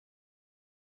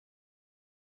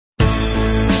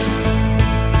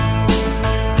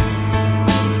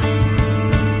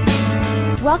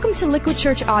Welcome to Liquid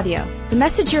Church Audio. The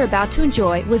message you're about to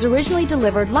enjoy was originally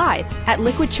delivered live at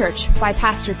Liquid Church by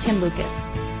Pastor Tim Lucas.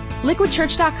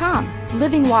 LiquidChurch.com,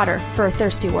 living water for a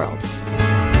thirsty world.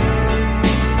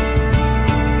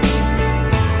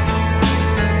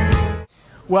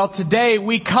 Well, today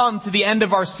we come to the end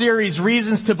of our series,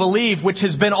 Reasons to Believe, which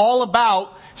has been all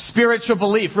about spiritual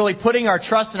belief, really putting our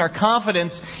trust and our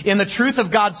confidence in the truth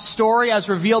of God's story as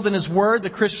revealed in His Word, the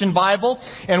Christian Bible.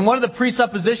 And one of the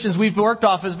presuppositions we've worked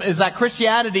off is that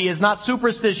Christianity is not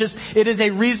superstitious. It is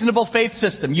a reasonable faith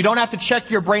system. You don't have to check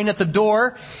your brain at the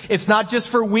door. It's not just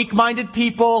for weak-minded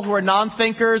people who are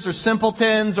non-thinkers or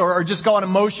simpletons or just go on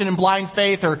emotion and blind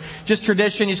faith or just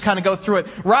tradition. You just kind of go through it.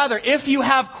 Rather, if you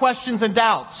have questions and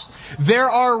doubts, there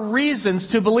are reasons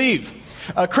to believe.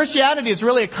 Christianity is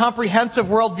really a comprehensive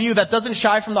worldview that doesn't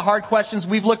shy from the hard questions.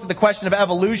 We've looked at the question of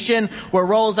evolution, where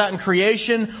role is that in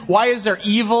creation? Why is there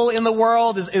evil in the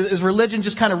world? Is religion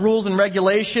just kind of rules and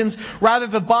regulations? Rather,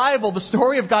 the Bible, the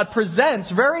story of God, presents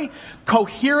very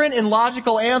coherent and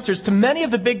logical answers to many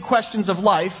of the big questions of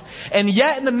life. And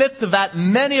yet, in the midst of that,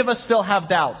 many of us still have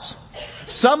doubts.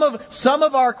 Some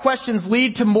of our questions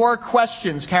lead to more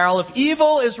questions, Carol. If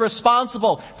evil is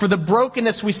responsible for the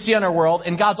brokenness we see in our world,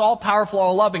 and God's all-powerful,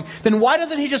 all-loving, then why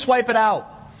doesn't He just wipe it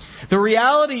out? The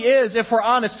reality is, if we're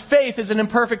honest, faith is an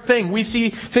imperfect thing. We see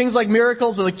things like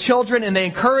miracles like children, and they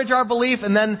encourage our belief,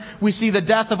 and then we see the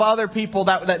death of other people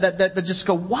that just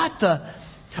go, what the...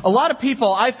 A lot of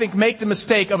people, I think, make the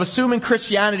mistake of assuming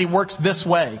Christianity works this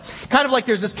way. Kind of like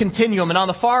there's this continuum, and on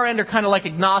the far end are kind of like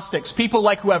agnostics, people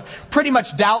like who have pretty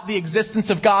much doubt the existence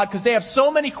of God because they have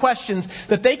so many questions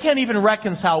that they can't even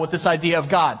reconcile with this idea of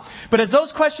God. But as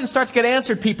those questions start to get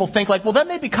answered, people think like, well, then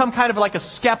they become kind of like a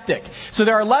skeptic. So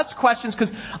there are less questions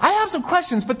because I have some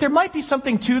questions, but there might be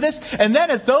something to this. And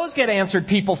then as those get answered,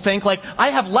 people think like, I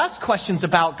have less questions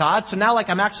about God, so now like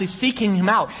I'm actually seeking Him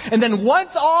out. And then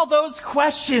once all those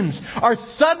questions are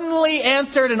suddenly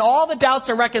answered and all the doubts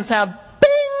are reconciled,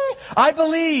 bing, I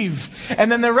believe.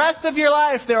 And then the rest of your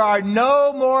life, there are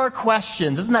no more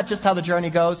questions. Isn't that just how the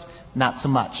journey goes? Not so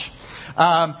much.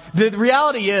 The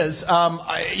reality is,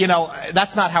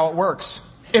 that's not how it works.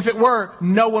 If it were,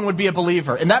 no one would be a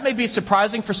believer. And that may be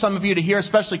surprising for some of you to hear,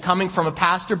 especially coming from a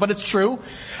pastor, but it's true.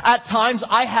 At times,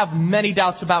 I have many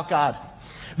doubts about God.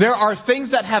 There are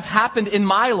things that have happened in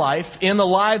my life, in the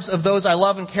lives of those I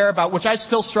love and care about, which I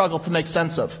still struggle to make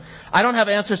sense of. I don't have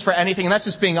answers for anything, and that's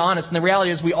just being honest. And the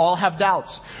reality is we all have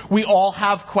doubts. We all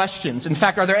have questions. In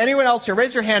fact, are there anyone else here?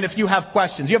 Raise your hand if you have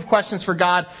questions. You have questions for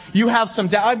God. You have some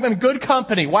doubt. I'm in good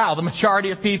company. Wow, the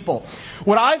majority of people.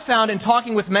 What I've found in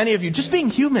talking with many of you, just being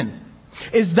human,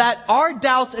 is that our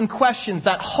doubts and questions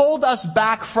that hold us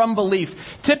back from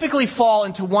belief typically fall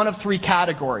into one of three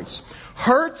categories.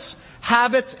 Hurts,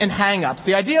 habits, and hang-ups.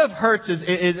 The idea of hurts is,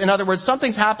 in other words,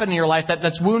 something's happened in your life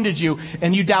that's wounded you,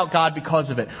 and you doubt God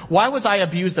because of it. Why was I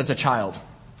abused as a child?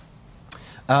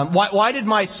 Why did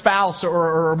my spouse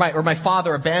or my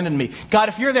father abandon me? God,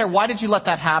 if you're there, why did you let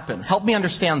that happen? Help me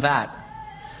understand that.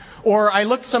 Or I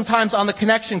look sometimes on the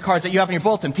connection cards that you have in your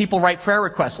bulletin. People write prayer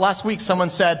requests. Last week someone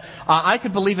said, I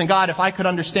could believe in God if I could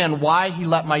understand why He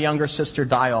let my younger sister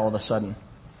die all of a sudden.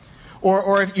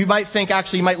 Or if you might think,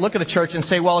 actually, you might look at the church and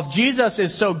say, well, if Jesus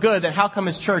is so good, then how come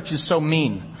His church is so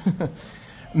mean?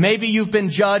 Maybe you've been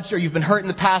judged or you've been hurt in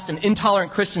the past, and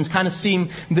intolerant Christians kind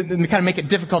of make it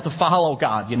difficult to follow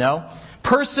God, you know?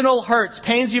 Personal hurts,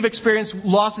 pains you've experienced,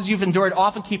 losses you've endured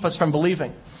often keep us from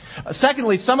believing.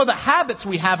 Secondly, some of the habits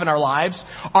we have in our lives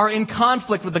are in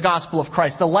conflict with the gospel of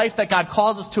Christ, the life that God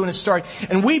calls us to in His story.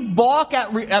 And we balk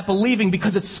at believing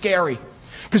because it's scary.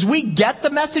 Because we get the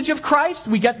message of Christ,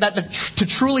 we get that to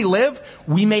truly live,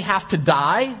 we may have to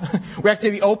die. We have to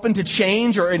be open to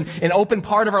change or an open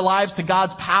part of our lives to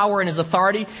God's power and His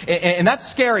authority. And that's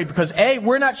scary because A,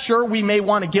 we're not sure we may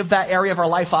want to give that area of our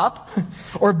life up.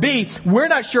 Or B, we're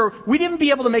not sure we'd even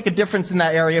be able to make a difference in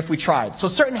that area if we tried. So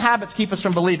certain habits keep us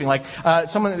from believing. Like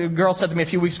a girl said to me a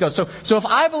few weeks ago, so if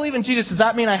I believe in Jesus, does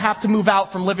that mean I have to move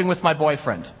out from living with my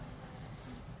boyfriend?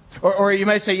 Or you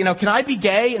might say, can I be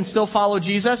gay and still follow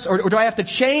Jesus? Or do I have to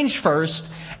change first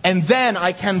and then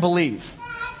I can believe?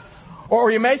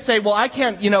 Or you may say, well, I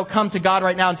can't, come to God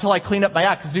right now until I clean up my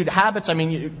act. Because, dude, habits,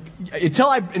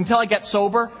 until I get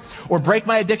sober or break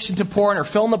my addiction to porn or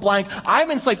fill in the blank, I'm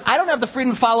enslaved. I don't have the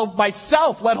freedom to follow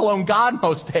myself, let alone God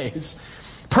most days.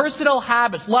 Personal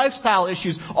habits, lifestyle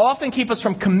issues often keep us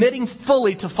from committing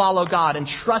fully to follow God and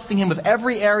trusting Him with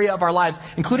every area of our lives,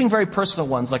 including very personal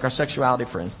ones like our sexuality,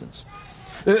 for instance.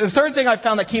 The third thing I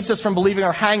found that keeps us from believing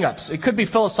are hang-ups. It could be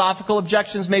philosophical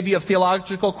objections. Maybe you have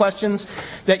theological questions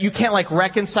that you can't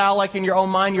reconcile in your own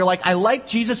mind. You're like, I like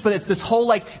Jesus, but it's this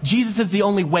whole Jesus is the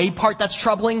only way part that's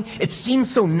troubling. It seems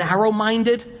so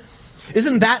narrow-minded.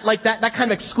 Isn't that that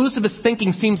kind of exclusivist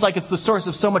thinking seems like it's the source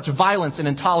of so much violence and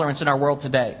intolerance in our world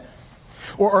today?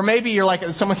 Or maybe you're like,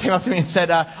 someone came up to me and said,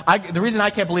 the reason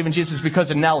I can't believe in Jesus is because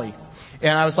of Nellie.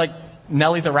 And I was like,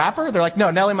 Nellie the rapper? They're like,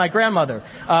 no, Nellie, my grandmother.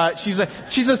 She's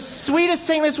the sweetest,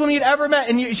 saintliest woman you'd ever met,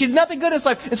 and she had nothing good in this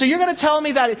life. And so you're going to tell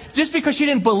me that just because she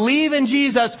didn't believe in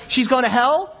Jesus, she's going to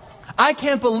hell? I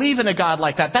can't believe in a God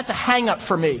like that. That's a hang-up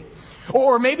for me.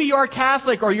 Or maybe you're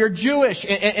Catholic or you're Jewish,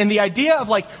 and the idea of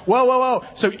whoa.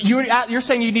 So you're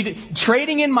saying you need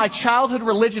trading in my childhood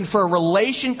religion for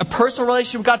a personal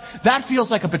relationship with God? That feels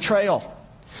like a betrayal.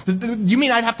 You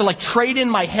mean I'd have to trade in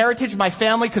my heritage, my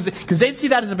family, because they'd see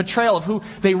that as a betrayal of who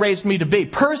they raised me to be.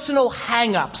 Personal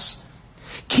hang-ups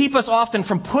keep us often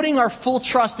from putting our full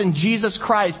trust in Jesus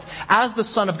Christ as the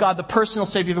Son of God, the personal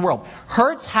Savior of the world.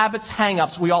 Hurts, habits,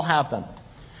 hang-ups, we all have them.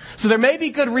 So there may be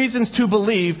good reasons to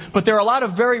believe, but there are a lot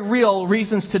of very real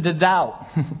reasons to doubt,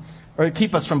 or to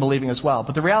keep us from believing as well.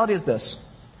 But the reality is this: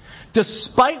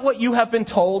 despite what you have been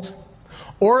told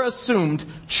or assumed,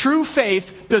 true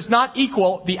faith does not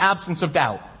equal the absence of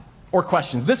doubt or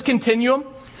questions. This continuum,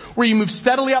 where you move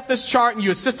steadily up this chart and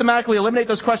you systematically eliminate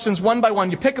those questions one by one,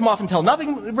 you pick them off until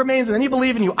nothing remains, and then you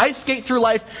believe and you ice skate through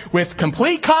life with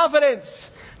complete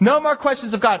confidence. No more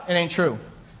questions of God. It ain't true.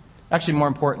 Actually, more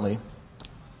importantly,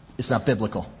 it's not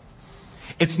biblical.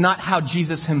 It's not how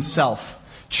Jesus himself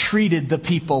treated the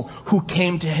people who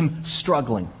came to him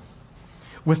struggling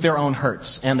with their own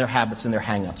hurts and their habits and their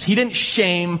hang-ups. He didn't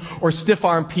shame or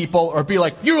stiff-arm people or be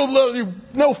like, you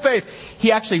have no faith.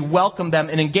 He actually welcomed them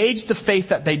and engaged the faith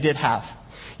that they did have.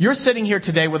 You're sitting here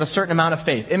today with a certain amount of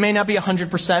faith. It may not be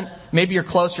 100%. Maybe you're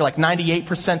close. You're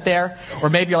 98% there.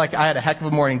 Or maybe you're like, I had a heck of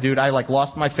a morning, dude. I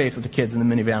lost my faith with the kids in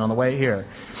the minivan on the way here.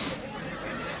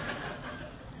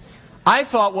 I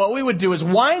thought what we would do is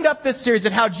wind up this series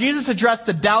at how Jesus addressed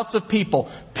the doubts of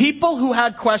people. People who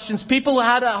had questions, people who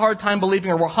had a hard time believing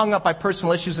or were hung up by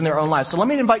personal issues in their own lives. So let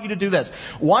me invite you to do this.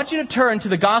 I want you to turn to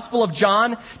the Gospel of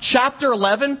John, chapter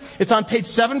 11. It's on page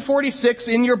 746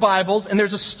 in your Bibles. And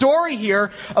there's a story here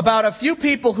about a few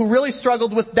people who really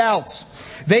struggled with doubts.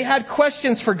 They had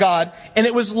questions for God, and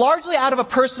it was largely out of a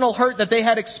personal hurt that they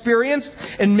had experienced,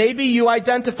 and maybe you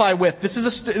identify with. It's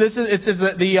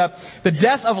the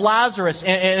death of Lazarus,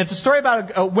 and it's a story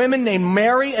about a woman named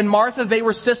Mary and Martha. They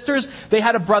were sisters. They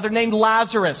had a brother named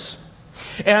Lazarus.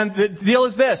 And the deal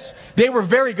is this: they were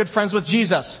very good friends with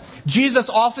Jesus. Jesus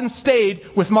often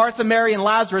stayed with Martha, Mary, and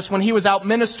Lazarus when he was out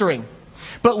ministering.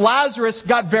 But Lazarus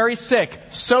got very sick,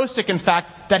 so sick, in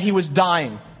fact, that he was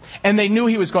dying. And they knew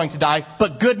he was going to die.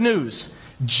 But good news,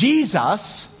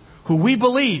 Jesus, who we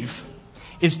believe,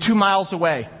 is 2 miles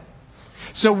away.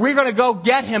 So we're going to go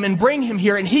get him and bring him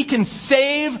here, and he can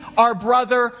save our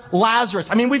brother Lazarus.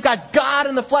 I mean, we've got God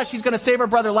in the flesh. He's going to save our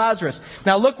brother Lazarus.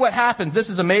 Now look what happens. This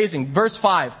is amazing. Verse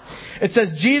 5. It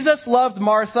says, Jesus loved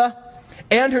Martha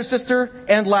and her sister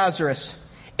and Lazarus.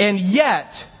 And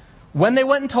yet, when they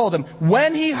went and told him,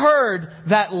 when he heard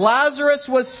that Lazarus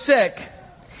was sick,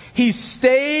 he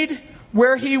stayed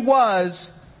where he was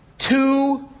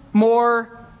 2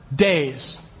 more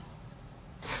days.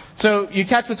 So you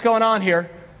catch what's going on here.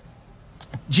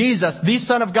 Jesus, the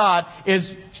Son of God,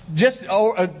 is just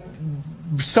a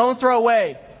stone's throw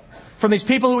away from these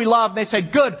people who we love. And they say,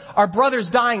 good, our brother's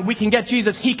dying. We can get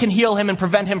Jesus. He can heal him and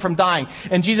prevent him from dying.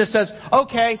 And Jesus says,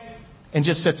 okay, and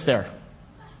just sits there.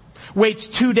 Waits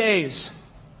 2 days.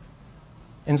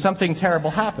 And something terrible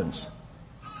happens.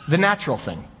 The natural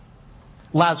thing.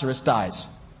 Lazarus dies.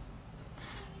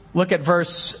 Look at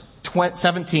verse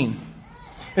 17.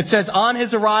 It says, on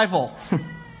his arrival,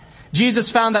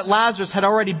 Jesus found that Lazarus had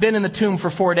already been in the tomb for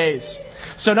 4 days.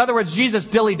 So in other words, Jesus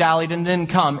dilly-dallied and didn't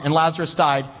come, and Lazarus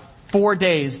died 4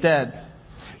 days dead.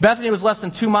 Bethany was less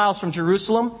than 2 miles from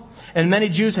Jerusalem, and many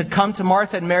Jews had come to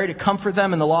Martha and Mary to comfort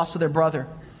them in the loss of their brother.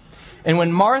 And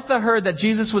when Martha heard that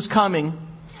Jesus was coming,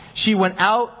 she went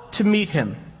out to meet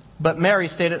him. But Mary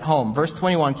stayed at home. Verse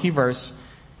 21, key verse.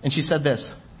 And she said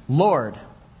this, Lord,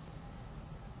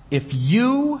 if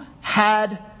you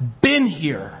had been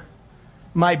here,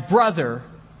 my brother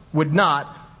would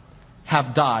not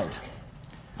have died.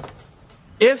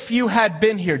 If you had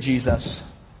been here, Jesus,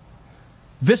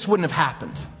 this wouldn't have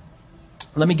happened.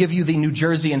 Let me give you the New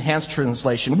Jersey Enhanced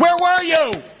Translation. Where were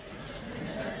you?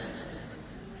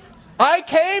 I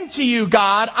came to you,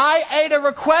 God. I ate a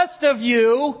request of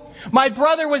you. My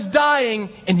brother was dying,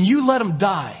 and you let him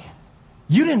die.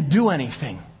 You didn't do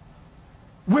anything.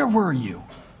 Where were you?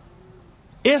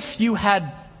 If you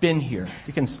had been here.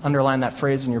 You can underline that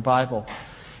phrase in your Bible.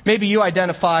 Maybe you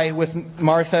identify with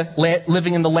Martha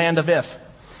living in the land of if,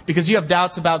 because you have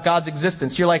doubts about God's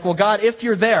existence. You're like, well, God, if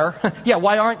you're there, yeah,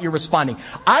 why aren't you responding?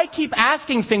 I keep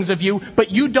asking things of you,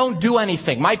 but you don't do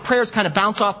anything. My prayers kind of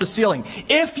bounce off the ceiling.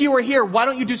 If you were here, why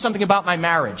don't you do something about my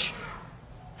marriage?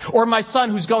 Or my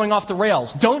son who's going off the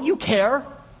rails. Don't you care?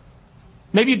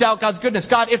 Maybe you doubt God's goodness.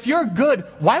 God, if you're good,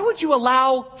 why would you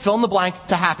allow fill in the blank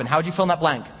to happen? How would you fill in that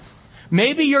blank?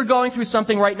 Maybe you're going through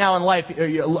something right now in life,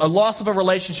 a loss of a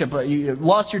relationship, you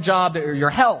lost your job, or your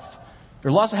health,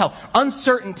 your loss of health,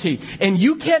 uncertainty, and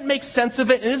you can't make sense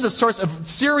of it, and it is a source of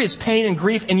serious pain and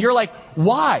grief, and you're like,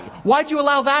 why? Why'd you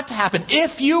allow that to happen?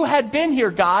 If you had been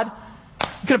here, God, you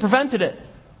could have prevented it.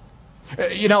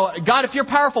 God, if you're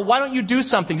powerful, why don't you do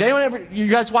something? Did anyone ever, you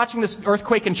guys watching this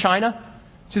earthquake in China?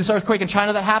 See this earthquake in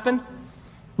China that happened?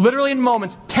 Literally in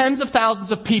moments, tens of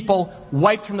thousands of people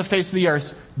wiped from the face of the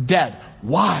earth, dead.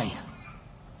 Why?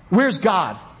 Where's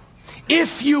God?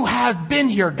 If you have been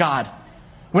here, God.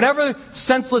 Whenever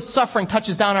senseless suffering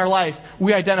touches down our life,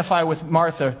 we identify with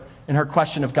Martha in her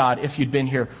question of God. If you'd been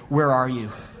here, where are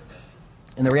you?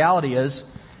 And the reality is,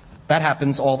 that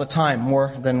happens all the time,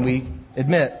 more than we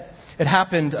admit. It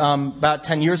happened about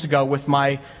 10 years ago with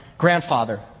my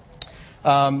grandfather.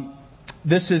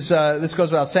 This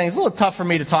goes without saying. It's a little tough for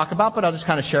me to talk about, but I'll just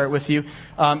kind of share it with you.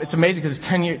 It's amazing because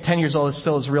 10 years old is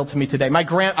still as real to me today.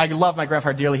 I love my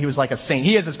grandfather dearly. He was like a saint.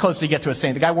 He is as close as you get to a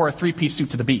saint. The guy wore a 3-piece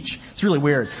suit to the beach. It's really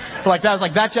weird. But that was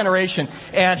like that generation.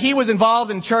 And he was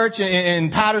involved in church in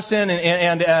Patterson,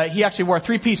 and he actually wore a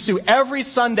 3-piece suit every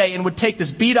Sunday and would take this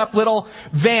beat-up little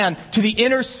van to the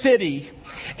inner city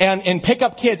and pick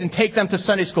up kids and take them to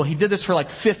Sunday school. He did this for like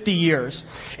 50 years.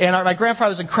 And my grandfather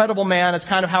was an incredible man. It's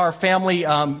kind of how our family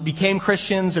became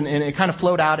Christians, and it kind of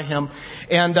flowed out of him.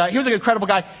 And he was an incredible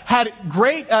guy. Had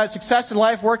great success in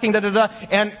life, working,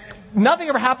 and nothing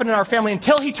ever happened in our family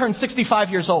until he turned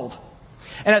 65 years old.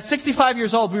 And at 65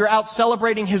 years old, we were out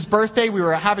celebrating his birthday. We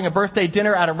were having a birthday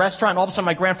dinner at a restaurant. And all of a sudden,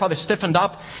 my grandfather stiffened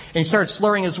up, and he started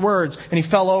slurring his words, and he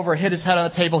fell over, hit his head on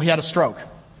the table. He had a stroke.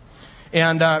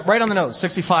 And right on the nose,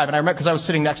 65. And I remember because I was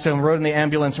sitting next to him, rode in the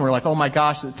ambulance, and we're like, oh my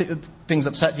gosh, things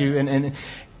upset you. And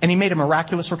he made a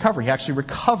miraculous recovery. He actually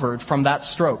recovered from that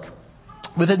stroke.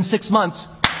 Within 6 months,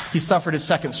 he suffered his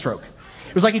second stroke.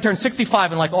 It was like he turned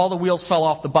 65 and like all the wheels fell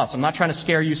off the bus. I'm not trying to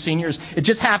scare you seniors. It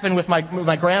just happened with my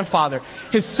grandfather.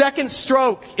 His second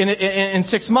stroke in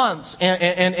 6 months,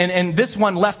 and this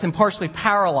one left him partially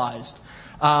paralyzed.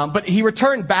 But he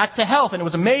returned back to health, and it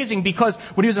was amazing because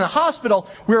when he was in the hospital,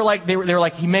 we were like, they were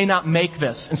like, he may not make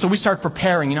this. And so we started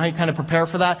preparing. You know how you kind of prepare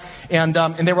for that? And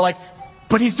they were like,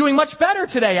 but he's doing much better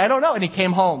today. I don't know. And he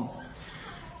came home.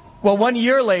 Well, 1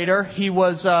 year later, he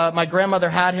was, my grandmother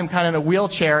had him kind of in a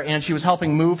wheelchair, and she was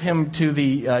helping move him to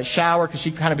the shower because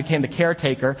she kind of became the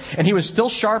caretaker. And he was still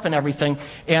sharp and everything,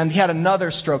 and he had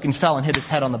another stroke and fell and hit his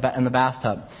head in the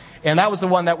bathtub. And that was the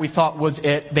one that we thought was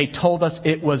it. They told us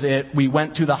it was it. We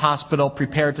went to the hospital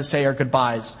prepared to say our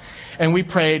goodbyes. And we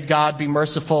prayed, God, be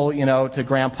merciful, to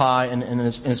Grandpa in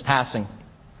his passing.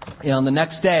 And the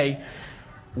next day,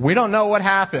 we don't know what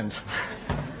happened.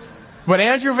 But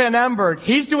Andrew Van Emberg,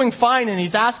 he's doing fine, and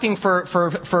he's asking for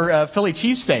Philly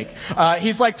cheesesteak.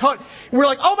 He's like, we're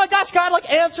like, oh my gosh, God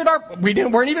answered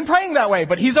weren't even praying that way,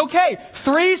 but he's okay.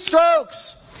 3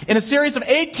 strokes in a series of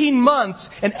 18 months,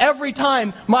 and every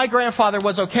time my grandfather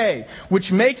was okay,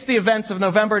 which makes the events of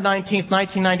November 19th,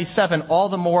 1997 all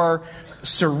the more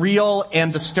surreal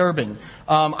and disturbing.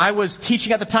 I was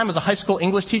teaching at the time as a high school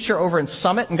English teacher over in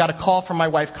Summit, and got a call from my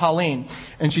wife, Colleen.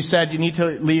 And she said, you need to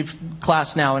leave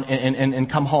class now and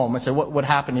come home. I said, what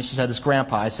happened? And she said, his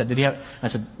grandpa. I said, did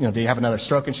he have another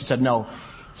stroke? And she said, no,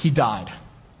 he died.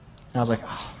 And I was like,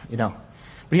 But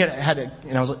he had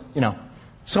I was like,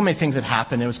 so many things had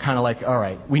happened. It was kind of like, all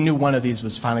right, we knew one of these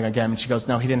was finally going to get him. And she goes,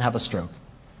 no, he didn't have a stroke.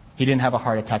 He didn't have a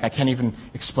heart attack. I can't even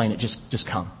explain it. Just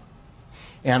come.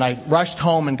 And I rushed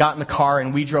home and got in the car,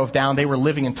 and we drove down. They were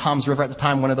living in Toms River at the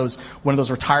time, one of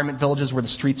those retirement villages where the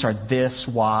streets are this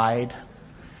wide.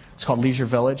 It's called Leisure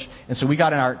Village. And so we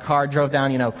got in our car, drove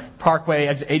down, Parkway,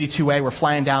 exit 82A. We're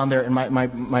flying down there, and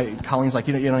my Colleen's like,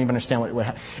 you don't even understand what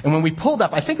happened. And when we pulled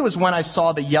up, I think it was when I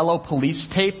saw the yellow police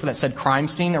tape that said crime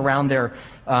scene around their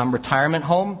retirement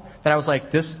home, that I was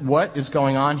like, what is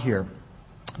going on here?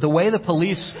 The way the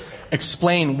police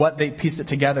explain what they pieced it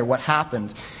together, what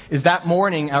happened, is that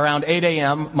morning around 8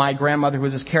 a.m., my grandmother, who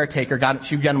was his caretaker,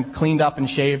 she got him cleaned up and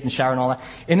shaved and showered and all that,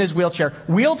 in his wheelchair,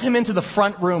 wheeled him into the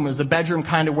front room, it was the bedroom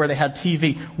kind of where they had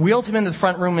TV, wheeled him into the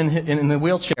front room in the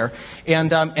wheelchair,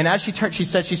 and as she turned, she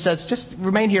says, just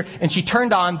remain here, and she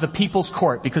turned on the People's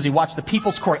Court, because he watched the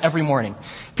People's Court every morning.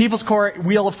 People's Court,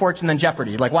 Wheel of Fortune, then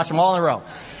Jeopardy, like watch them all in a row.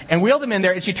 And wheeled him in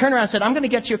there, and she turned around and said, I'm going to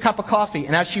get you a cup of coffee.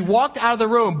 And as she walked out of the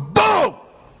room, boom!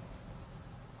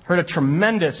 Heard a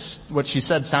tremendous, what she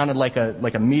said sounded like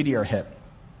a meteor hit.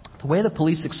 The way the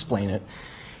police explain it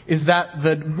is that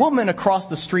the woman across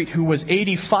the street, who was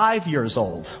 85 years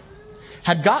old,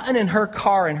 had gotten in her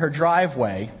car in her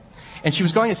driveway, and she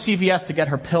was going to CVS to get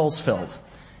her pills filled.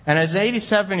 And as an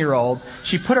 87-year-old,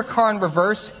 she put her car in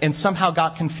reverse and somehow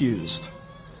got confused.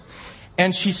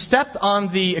 And she stepped on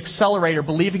the accelerator,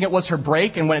 believing it was her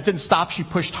brake, and when it didn't stop, she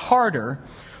pushed harder,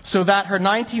 so that her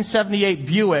 1978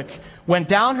 Buick went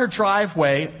down her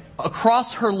driveway,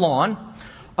 across her lawn,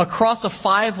 across a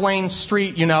 5-lane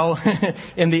street,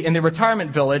 in the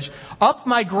retirement village, up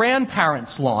my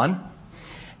grandparents' lawn,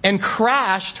 and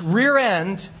crashed rear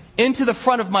end into the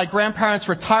front of my grandparents'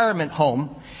 retirement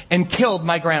home and killed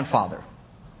my grandfather.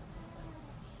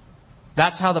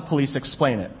 That's how the police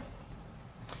explain it.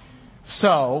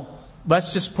 So,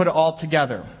 let's just put it all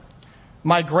together.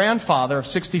 My grandfather of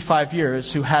 65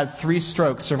 years, who had 3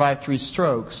 strokes, survived 3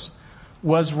 strokes,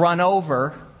 was run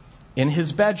over in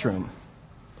his bedroom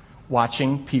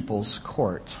watching People's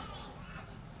Court.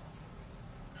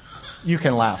 You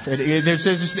can laugh.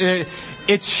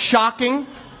 It's shocking.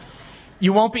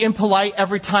 You won't be impolite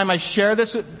every time I share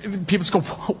this. People just go,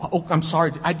 oh, I'm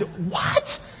sorry.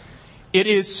 What? It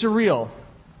is surreal.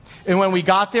 And when we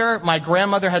got there, my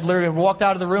grandmother had literally walked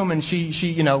out of the room, and she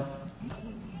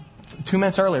 2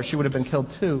 minutes earlier, she would have been killed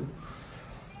too.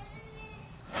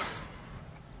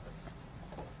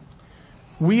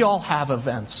 We all have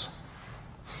events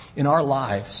in our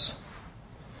lives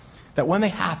that when they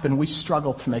happen, we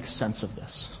struggle to make sense of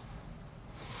this.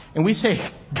 And we say,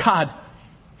 God,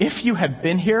 if you had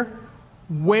been here,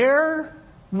 where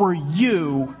were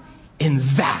you in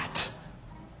that?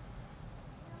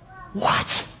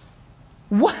 What?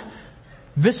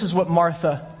 This is what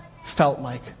Martha felt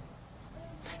like.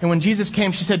 And when Jesus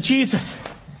came, she said, Jesus,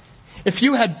 if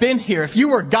you had been here, if you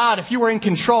were God, if you were in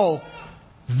control,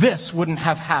 this wouldn't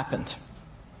have happened.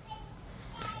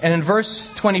 And in verse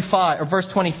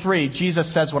 23,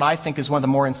 Jesus says what I think is one of the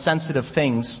more insensitive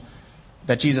things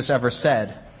that Jesus ever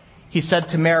said. He said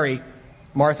to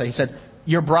Martha, he said,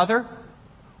 your brother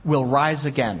will rise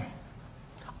again.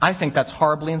 I think that's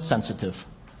horribly insensitive.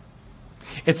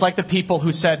 It's like the people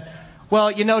who said,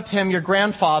 well, Tim, your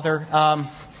grandfather,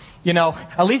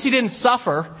 at least he didn't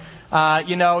suffer.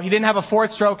 He didn't have a 4th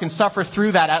stroke and suffer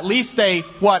through that. At least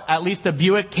a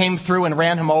Buick came through and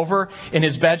ran him over in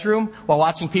his bedroom while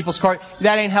watching People's Court.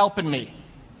 That ain't helping me.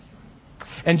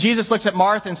 And Jesus looks at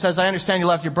Martha and says, I understand you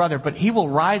love your brother, but he will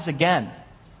rise again.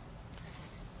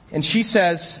 And she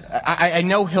says, I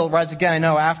know he'll rise again. I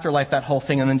know afterlife, that whole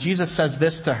thing. And then Jesus says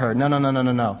this to her.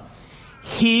 No.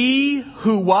 He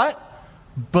who what?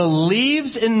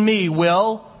 Believes in me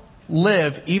will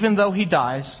live even though he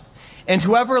dies. And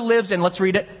whoever lives, and let's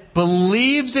read it,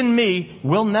 believes in me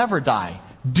will never die.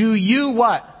 Do you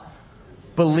what?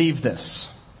 Believe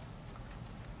this.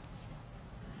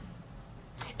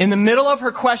 In the middle of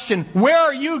her question, where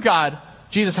are you, God?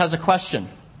 Jesus has a question.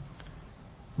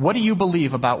 What do you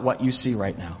believe about what you see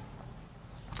right now?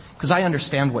 Because I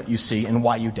understand what you see and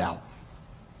why you doubt.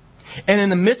 And in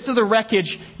the midst of the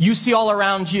wreckage you see all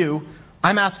around you,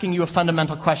 I'm asking you a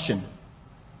fundamental question.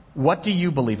 What do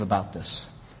you believe about this?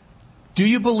 Do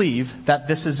you believe that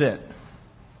this is it?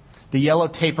 The yellow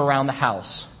tape around the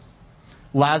house.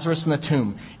 Lazarus in the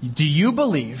tomb. Do you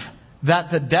believe that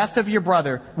the death of your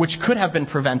brother, which could have been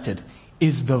prevented,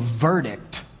 is the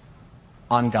verdict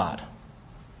on God?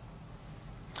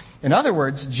 In other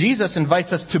words, Jesus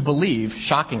invites us to believe,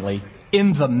 shockingly,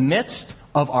 in the midst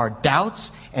of our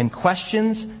doubts and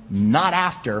questions, not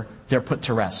after they're put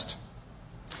to rest.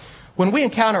 When we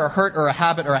encounter a hurt or a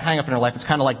habit or a hang-up in our life, it's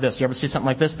kind of like this. You ever see something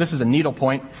like this? This is a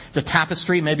needlepoint. It's a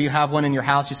tapestry. Maybe you have one in your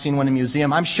house. You've seen one in a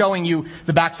museum. I'm showing you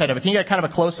the backside of it. Can you get kind of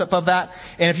a close-up of that?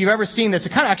 And if you've ever seen this,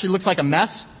 it kind of actually looks like a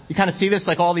mess. You kind of see this,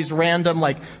 like all these random,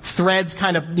 threads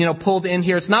kind of, pulled in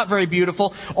here. It's not very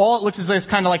beautiful. All it looks is this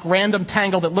kind of like random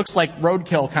tangle that looks like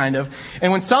roadkill, kind of.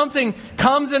 And when something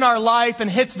comes in our life and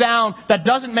hits down that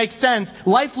doesn't make sense,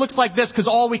 life looks like this because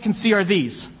all we can see are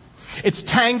these. It's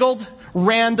tangled,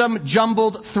 random,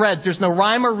 jumbled threads. There's no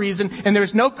rhyme or reason, and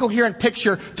there's no coherent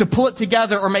picture to pull it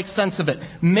together or make sense of it.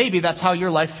 Maybe that's how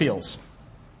your life feels.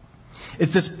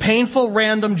 It's this painful,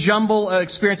 random, jumble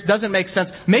experience. It doesn't make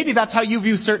sense. Maybe that's how you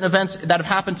view certain events that have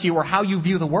happened to you or how you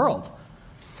view the world.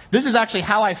 This is actually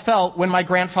how I felt when my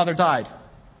grandfather died.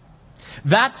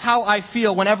 That's how I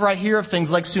feel whenever I hear of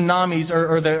things like tsunamis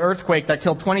or the earthquake that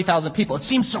killed 20,000 people. It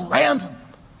seems so random.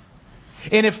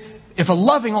 And if a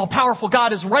loving, all-powerful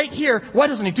God is right here, why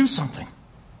doesn't He do something?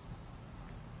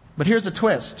 But here's a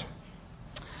twist.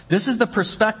 This is the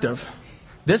perspective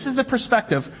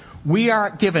we are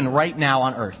given right now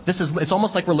on earth. It's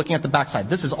almost like we're looking at the backside.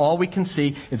 This is all we can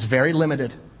see. It's very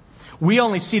limited. We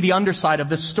only see the underside of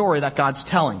this story that God's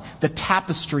telling, the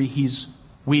tapestry He's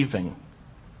weaving.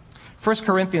 1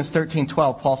 Corinthians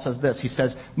 13:12, Paul says this. He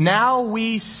says, "Now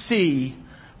we see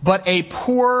but a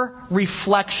poor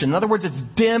reflection." In other words, it's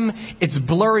dim, it's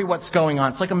blurry what's going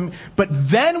on. But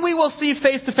then we will see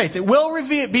face to face. It will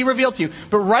be revealed to you.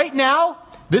 But right now,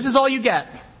 this is all you get.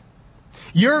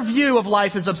 Your view of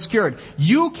life is obscured.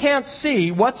 You can't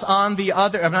see what's on the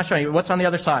other, I'm not showing you, what's on the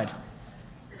other side.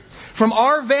 From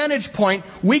our vantage point,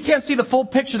 we can't see the full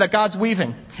picture that God's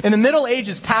weaving. In the Middle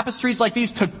Ages, tapestries like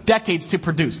these took decades to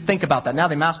produce. Think about that. Now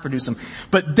they mass produce them.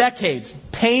 But decades.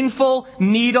 Painful,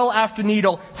 needle after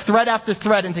needle, thread after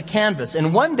thread into canvas.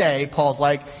 And one day, Paul's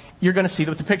like, you're going to see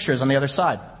what the picture is on the other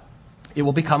side. It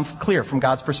will become clear from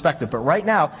God's perspective. But right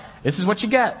now, this is what you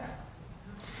get.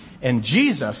 And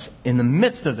Jesus, in the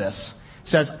midst of this,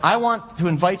 says, I want to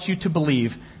invite you to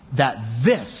believe that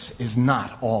this is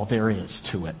not all there is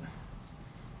to it.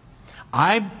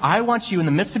 I want you, in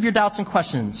the midst of your doubts and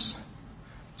questions,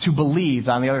 to believe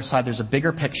that on the other side there's a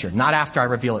bigger picture, not after I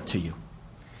reveal it to you.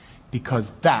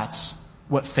 Because that's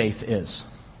what faith is.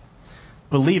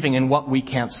 Believing in what we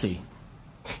can't see.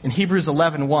 In Hebrews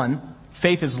 11:1,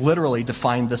 faith is literally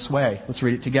defined this way. Let's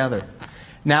read it together.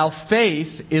 Now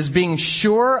faith is being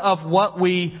sure of what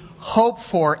we hope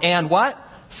for and what?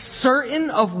 Certain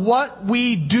of what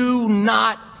we do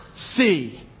not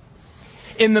see.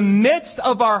 In the midst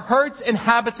of our hurts and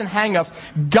habits and hang-ups,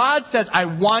 God says, I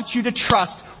want you to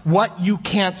trust what you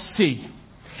can't see.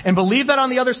 And believe that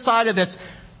on the other side of this,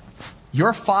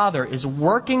 your Father is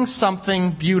working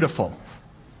something beautiful.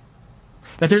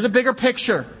 That there's a bigger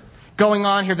picture going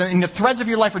on here. And the threads of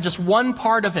your life are just one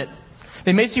part of it.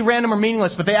 They may seem random or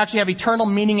meaningless, but they actually have eternal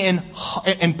meaning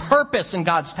and purpose in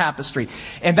God's tapestry.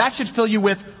 And that should fill you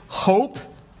with hope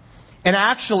and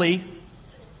actually,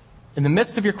 in the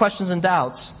midst of your questions and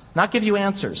doubts, not give you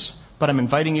answers, but I'm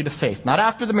inviting you to faith. Not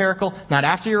after the miracle, not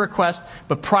after your request,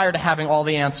 but prior to having all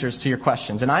the answers to your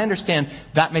questions. And I understand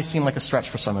that may seem like a stretch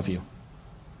for some of you.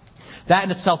 That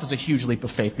in itself is a huge leap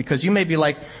of faith, because you may be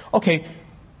like, okay,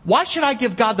 why should I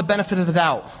give God the benefit of the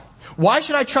doubt? Why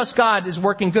should I trust God is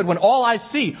working good when all I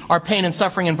see are pain and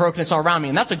suffering and brokenness all around me?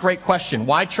 And that's a great question.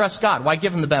 Why trust God? Why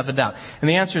give Him the benefit of the doubt? And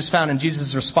the answer is found in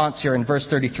Jesus' response here in verse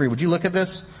 33. Would you look at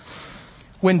this?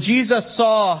 When Jesus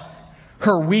saw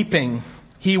her weeping,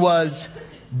 He was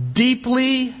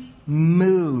deeply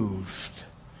moved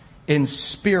in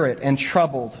spirit and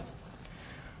troubled.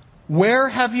 Where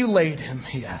have you laid Him?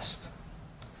 He asked.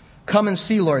 Come and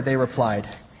see, Lord, they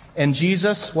replied. And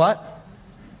Jesus, what?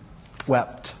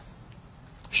 Wept.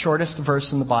 Shortest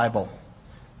verse in the Bible.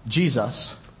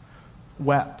 Jesus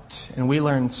wept. And we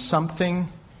learn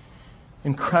something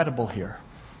incredible here.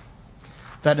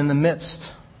 That in the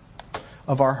midst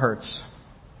of our hurts,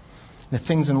 the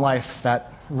things in life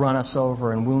that run us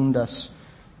over and wound us,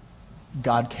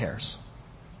 God cares.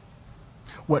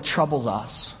 What troubles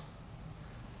us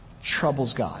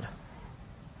troubles God.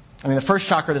 I mean, the first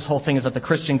shocker of this whole thing is that the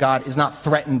Christian God is not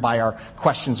threatened by our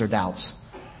questions or doubts.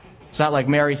 It's not like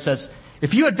Mary says,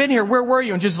 if you had been here, where were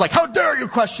you? And Jesus is like, how dare you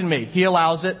question me? He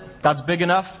allows it. God's big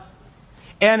enough.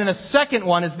 And in the second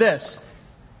one is this.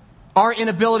 Our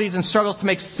inabilities and struggles to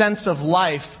make sense of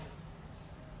life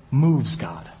moves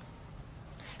God.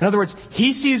 In other words,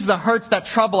 He sees the hurts that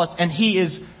trouble us and He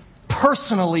is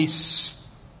personally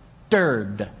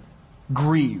stirred,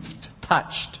 grieved,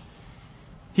 touched.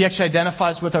 He actually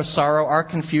identifies with our sorrow, our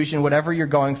confusion, whatever you're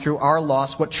going through, our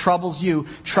loss. What troubles you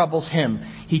troubles Him.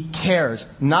 He cares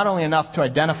not only enough to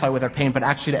identify with our pain, but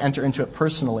actually to enter into it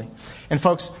personally. And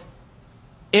folks,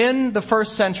 in the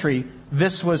first century,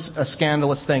 this was a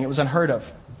scandalous thing. It was unheard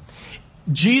of.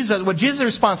 What Jesus'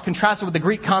 response contrasted with the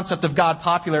Greek concept of God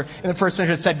popular in the first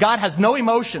century. It said, God has no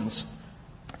emotions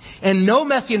and no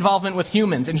messy involvement with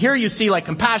humans. And here you see like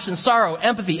compassion, sorrow,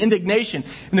 empathy, indignation.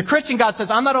 And the Christian God says,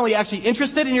 I'm not only actually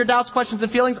interested in your doubts, questions,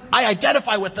 and feelings, I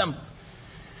identify with them.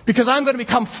 Because I'm going to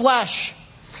become flesh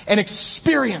and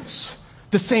experience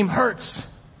the same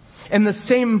hurts and the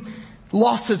same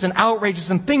losses and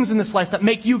outrages and things in this life that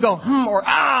make you go, or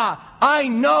ah. I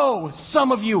know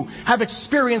some of you have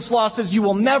experienced losses you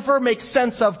will never make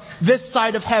sense of this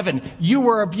side of heaven. You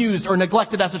were abused or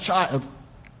neglected as a child.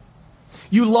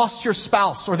 You lost your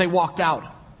spouse or they walked out.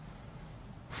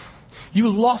 You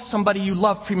lost somebody you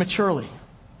loved prematurely.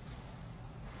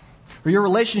 Or your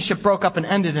relationship broke up and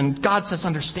ended, and God says,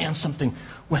 understand something.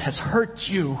 What has hurt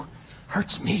you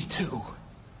hurts me too.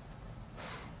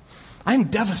 I am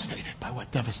devastated by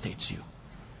what devastates you.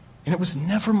 And it was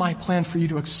never my plan for you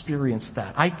to experience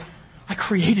that. I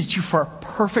created you for a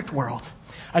perfect world.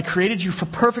 I created you for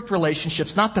perfect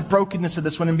relationships, not the brokenness of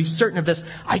this one. And be certain of this,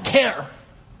 I care.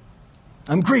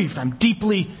 I'm grieved. I'm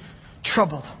deeply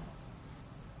troubled.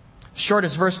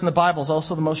 Shortest verse in the Bible is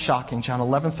also the most shocking. John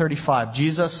 11:35.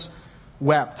 Jesus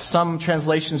wept. Some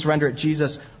translations render it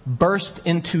Jesus burst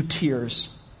into tears.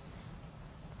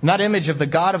 And that image of the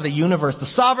God of the universe, the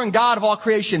sovereign God of all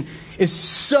creation,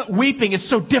 weeping is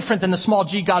so different than the small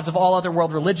g gods of all other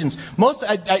world religions. Most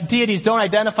deities don't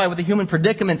identify with the human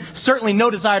predicament, certainly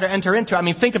no desire to enter into it. I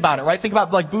mean, think about it, right? Think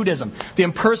about like Buddhism, the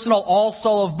impersonal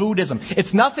all-soul of Buddhism.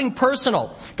 It's nothing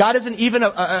personal. God isn't even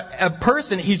a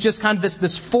person. He's just kind of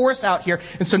this force out here,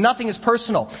 and so nothing is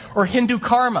personal. Or Hindu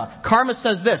karma. Karma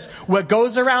says this, what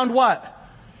goes around what?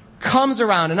 Comes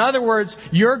around. In other words,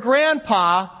 your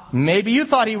grandpa, maybe you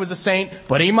thought he was a saint,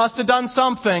 but he must have done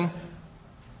something.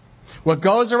 What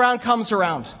goes around comes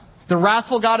around. The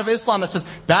wrathful God of Islam that says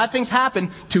bad things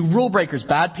happen to rule breakers,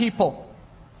 bad people.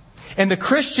 And the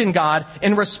Christian God,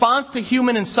 in response to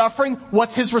human and suffering,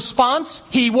 what's his response?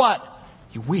 He what?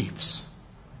 He weeps.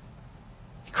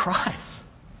 He cries.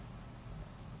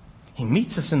 He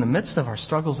meets us in the midst of our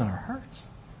struggles and our hurts.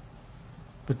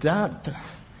 But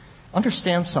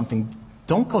understand something.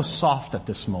 Don't go soft at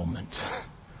this moment.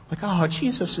 Like, oh,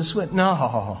 Jesus is with...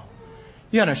 No.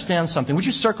 You understand something. Would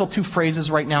you circle 2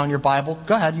 phrases right now in your Bible?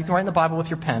 Go ahead. You can write in the Bible with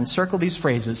your pen. Circle these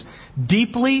phrases.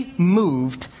 Deeply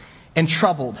moved and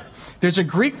troubled. There's a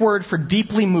Greek word for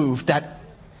deeply moved that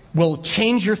will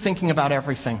change your thinking about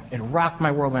everything. It rocked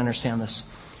my world when I understand this.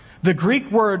 The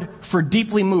Greek word for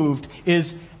deeply moved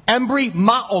is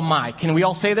embrymaomai. Can we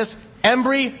all say this?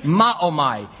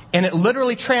 Embrymaomai. And it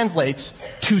literally translates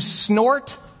to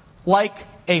snort like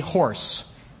a horse.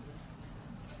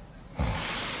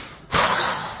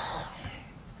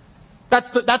 That's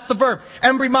the verb.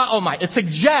 Embrymaomai. It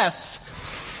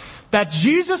suggests that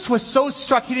Jesus was so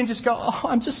struck, he didn't just go, oh,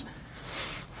 I'm just...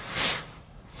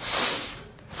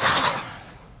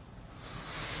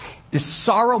 This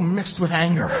sorrow mixed with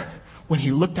anger when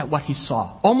he looked at what he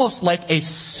saw. Almost like a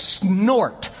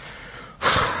snort.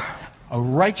 A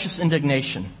righteous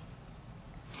indignation.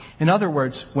 In other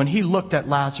words, when he looked at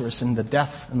Lazarus and the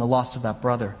death and the loss of that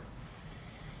brother,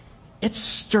 it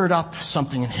stirred up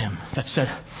something in him that said,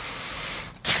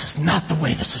 this is not the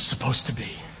way this is supposed to be.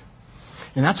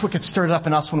 And that's what gets stirred up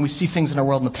in us when we see things in our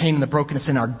world and the pain and the brokenness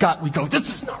in our gut. We go,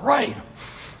 this is not right.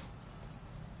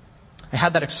 I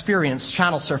had that experience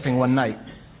channel surfing one night.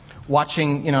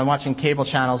 Watching cable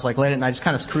channels like late at night, just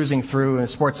kind of cruising through and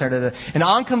sports center. And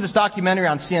on comes this documentary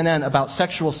on CNN about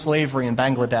sexual slavery in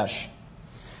Bangladesh.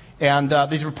 And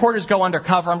these reporters go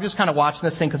undercover. I'm just kind of watching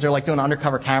this thing because they're like doing an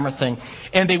undercover camera thing.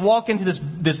 And they walk into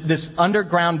this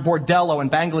underground bordello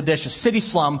in Bangladesh, a city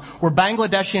slum, where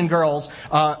Bangladeshi girls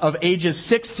of ages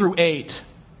 6 through 8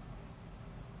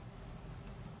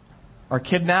 are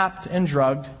kidnapped and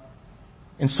drugged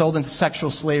and sold into sexual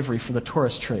slavery for the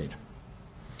tourist trade.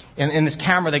 And in this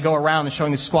camera, they go around and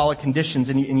showing these squalid conditions,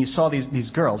 and you saw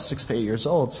these girls, 6 to 8 years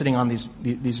old, sitting on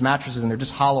these mattresses, and they're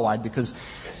just hollow-eyed because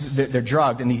they're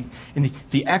drugged. And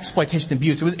the exploitation, the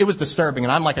abuse, it was disturbing.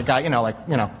 And I'm like a guy, I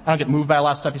don't get moved by a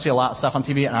lot of stuff. You see a lot of stuff on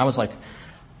TV, and I was like,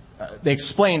 they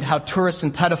explained how tourists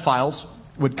and pedophiles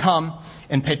would come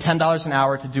and pay $10 an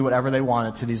hour to do whatever they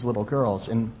wanted to these little girls.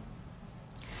 And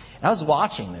I was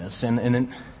watching this, and it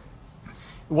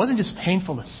wasn't just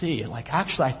painful to see. Like,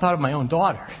 actually, I thought of my own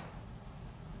daughter.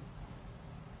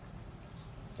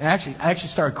 And I actually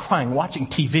started crying watching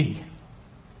TV.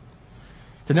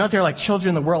 To know that there are like children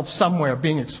in the world somewhere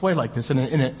being exploited like this,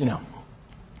 and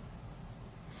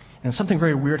something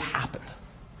very weird happened.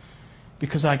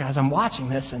 Because as I'm watching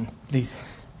this, and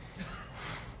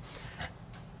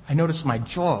I noticed my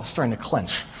jaw was starting to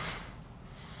clench.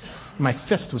 My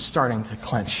fist was starting to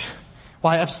clench.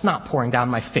 Well, I have snot pouring down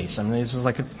my face. I mean, this is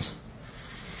and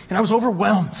I was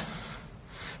overwhelmed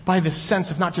by this sense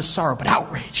of not just sorrow, but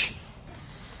outrage.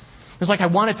 It was like I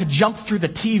wanted to jump through the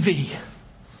TV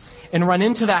and run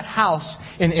into that house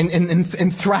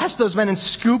and thrash those men and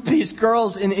scoop these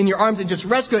girls in your arms and just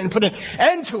rescue it and put an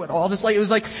end to it all. Just like it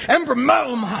was like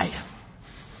embryomai.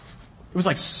 It was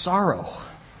like sorrow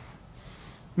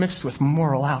mixed with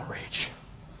moral outrage.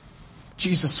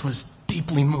 Jesus was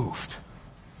deeply moved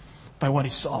by what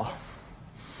he saw.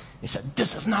 He said,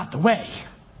 this is not the way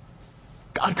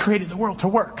God created the world to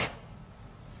work.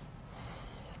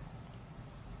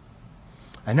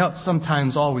 I know it's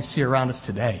sometimes all we see around us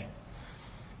today.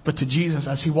 But to Jesus,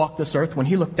 as he walked this earth, when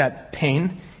he looked at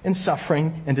pain and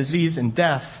suffering and disease and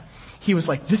death, he was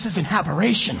like, this is an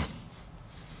aberration.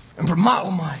 And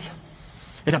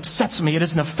it upsets me. It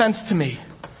is an offense to me.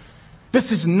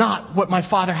 This is not what my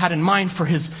Father had in mind for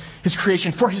his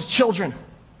creation, for his children.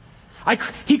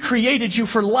 He created you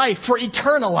for life, for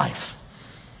eternal life.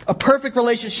 A perfect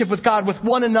relationship with God, with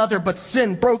one another, but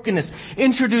sin, brokenness,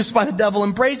 introduced by the devil,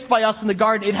 embraced by us in the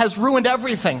garden, it has ruined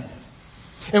everything.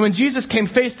 And when Jesus came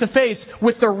face to face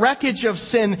with the wreckage of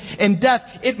sin and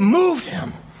death, it moved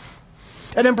him.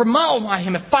 And in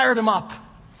him, it fired him up.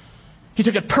 He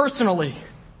took it personally.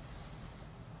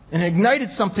 And it ignited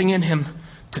something in him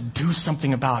to do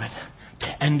something about it,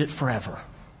 to end it forever.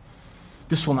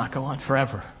 This will not go on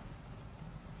forever.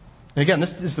 And again,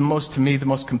 this is the most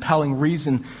compelling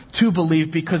reason to believe,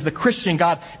 because the Christian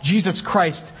God, Jesus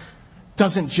Christ,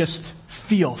 doesn't just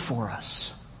feel for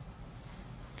us.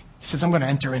 He says, I'm going to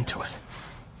enter into it.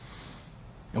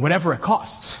 And whatever it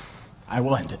costs, I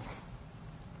will end it.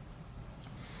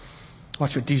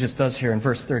 Watch what Jesus does here in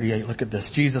verse 38. Look at this.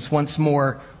 Jesus once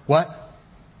more, what?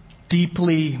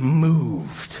 Deeply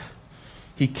moved.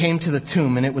 He came to the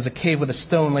tomb, and it was a cave with a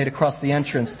stone laid across the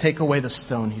entrance. Take away the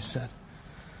stone, he said.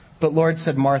 But Lord,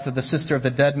 said Martha, the sister of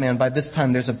the dead man, by this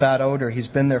time there's a bad odor. He's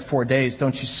been there 4 days.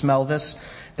 Don't you smell this?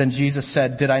 Then Jesus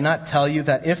said, did I not tell you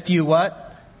that if you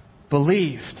what?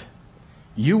 Believed,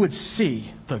 you would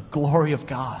see the glory of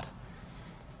God.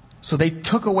 So they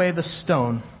took away the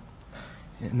stone.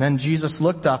 And then Jesus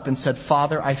looked up and said,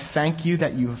 Father, I thank you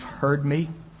that you have heard me.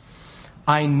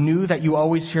 I knew that you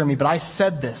always hear me, but I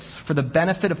said this for the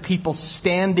benefit of people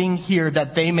standing here,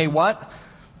 that they may what?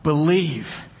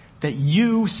 Believe that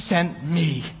you sent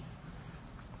me.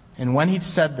 And when he'd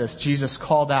said this, Jesus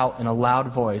called out in a loud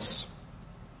voice,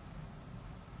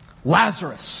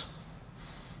 Lazarus,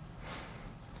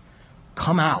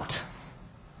 come out.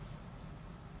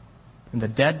 And the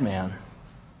dead man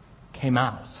came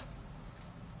out.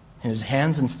 And his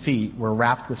hands and feet were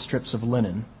wrapped with strips of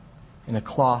linen and a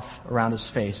cloth around his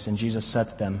face. And Jesus said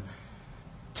to them,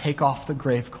 take off the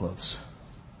grave clothes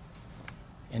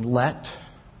and let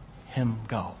him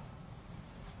go.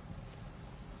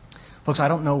 Folks, I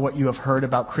don't know what you have heard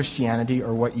about Christianity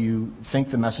or what you think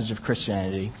the message of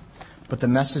Christianity, but the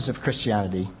message of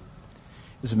Christianity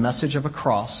is a message of a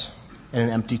cross and an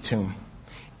empty tomb.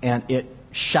 And it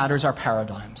shatters our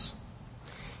paradigms.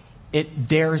 It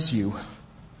dares you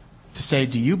to say,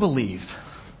 do you believe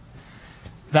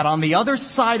that on the other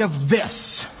side of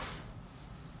this,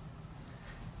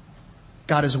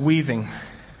 God is weaving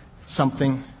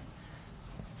something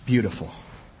beautiful?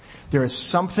 There is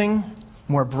something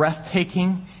more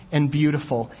breathtaking and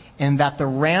beautiful, and that the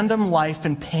random life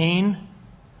and pain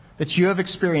that you have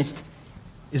experienced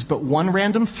is but one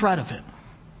random thread of it.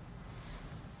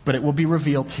 But it will be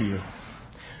revealed to you.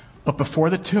 But before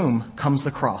the tomb comes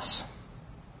the cross.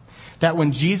 That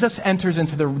when Jesus enters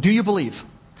into do you believe?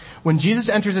 When Jesus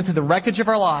enters into the wreckage of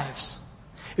our lives,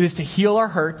 it is to heal our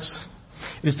hurts.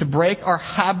 It is to break our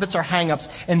habits, our hang-ups,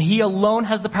 and he alone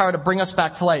has the power to bring us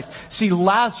back to life. See,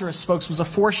 Lazarus, folks, was a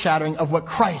foreshadowing of what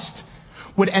Christ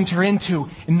would enter into,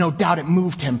 and no doubt it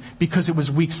moved him, because it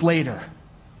was weeks later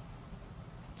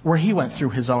where he went through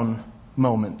his own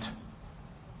moment.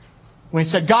 When he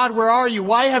said, God, where are you?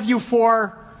 Why have you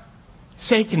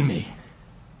forsaken me?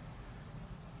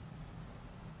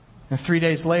 And 3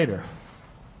 days later,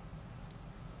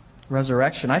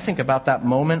 resurrection. I think about that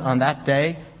moment on that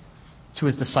day to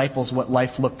his disciples, what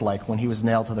life looked like when he was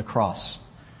nailed to the cross.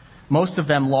 Most of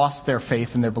them lost their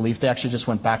faith and their belief. They actually just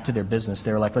went back to their business.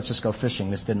 They were like, let's just go fishing.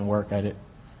 This didn't work.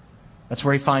 That's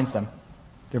where he finds them.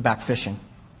 They're back fishing.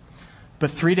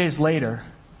 But 3 days later,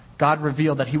 God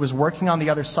revealed that he was working on the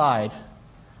other side to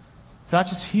not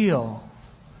just heal,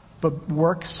 but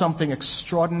work something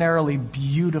extraordinarily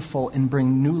beautiful and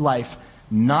bring new life,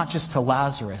 not just to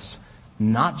Lazarus,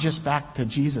 not just back to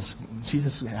Jesus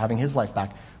having his life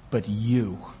back, but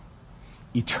you.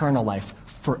 Eternal life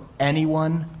for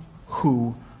anyone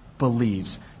who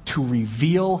believes. To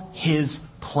reveal his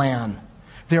plan.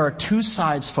 There are two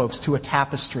sides, folks, to a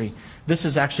tapestry. This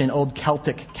is actually an old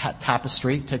Celtic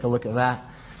tapestry. Take a look at that.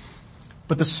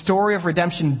 But the story of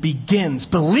redemption begins,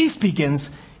 belief begins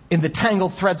in the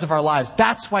tangled threads of our lives.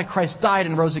 That's why Christ died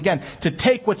and rose again, to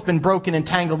take what's been broken and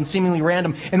tangled and seemingly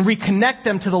random and reconnect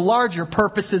them to the larger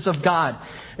purposes of God.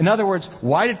 In other words,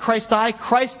 why did Christ die?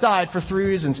 Christ died for 3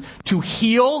 reasons. To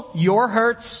heal your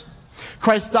hurts.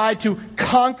 Christ died to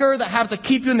conquer the habits that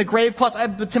keep you in the grave. Plus,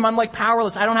 Tim, I'm like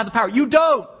powerless. I don't have the power. You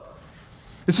don't.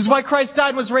 This is why Christ died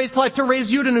and was raised to life, to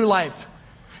raise you to new life.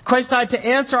 Christ died to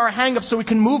answer our hang-ups so we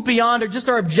can move beyond or just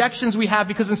our objections we have,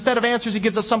 because instead of answers, He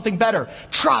gives us something better.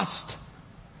 Trust.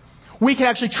 We can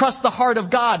actually trust the heart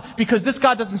of God, because this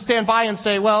God doesn't stand by and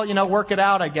say, well, work it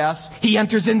out, I guess. He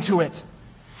enters into it.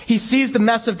 He sees the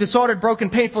mess of disordered, broken,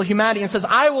 painful humanity and says,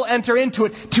 I will enter into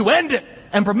it to end it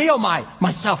and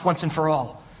myself once and for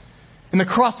all. And the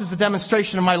cross is the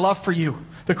demonstration of my love for you.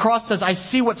 The cross says, I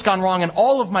see what's gone wrong, and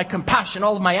all of my compassion,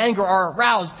 all of my anger are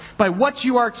aroused by what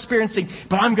you are experiencing,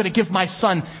 but I'm going to give my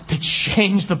Son to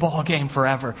change the ball game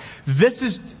forever. This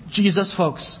is Jesus,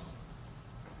 folks.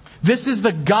 This is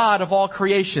the God of all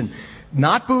creation.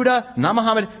 Not Buddha, not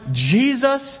Muhammad.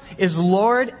 Jesus is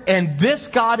Lord, and this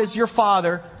God is your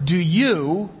Father. Do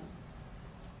you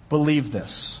believe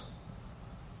this?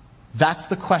 That's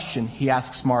the question He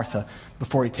asks Martha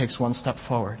before He takes one step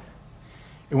forward,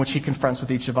 in which He confronts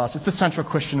with each of us. It's the central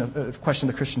question of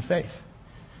the Christian faith.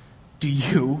 Do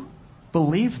you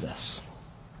believe this?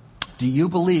 Do you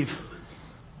believe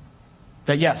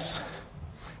that, yes,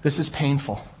 this is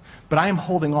painful, but I am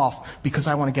holding off because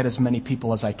I want to get as many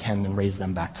people as I can and raise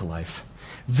them back to life?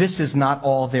 This is not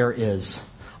all there is.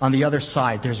 On the other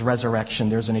side, there's resurrection.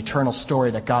 There's an eternal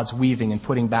story that God's weaving and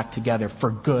putting back together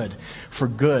for good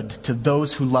to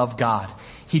those who love God.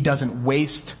 He doesn't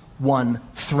waste one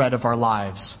thread of our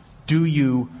lives. Do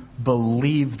you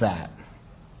believe that?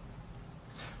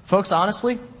 Folks,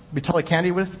 honestly, be totally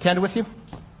candid with you,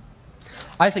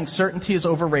 I think certainty is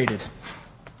overrated.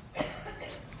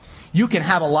 You can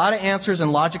have a lot of answers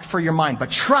and logic for your mind,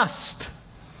 but trust,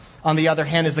 on the other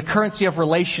hand, is the currency of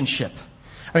relationship.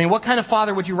 I mean, what kind of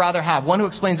father would you rather have? One who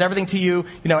explains everything to you,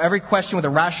 every question with a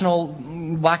rational,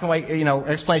 black and white,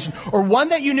 explanation. Or one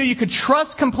that you knew you could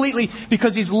trust completely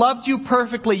because He's loved you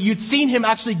perfectly. You'd seen Him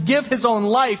actually give His own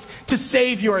life to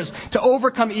save yours, to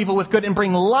overcome evil with good and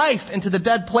bring life into the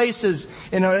dead places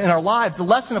in our lives. The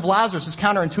lesson of Lazarus is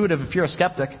counterintuitive if you're a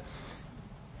skeptic,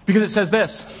 because it says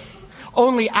this: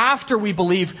 only after we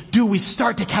believe do we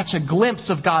start to catch a glimpse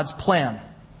of God's plan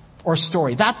or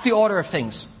story. That's the order of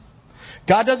things.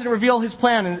 God doesn't reveal His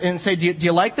plan and say, do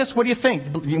you like this? What do you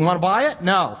think? Do you want to buy it?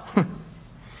 No.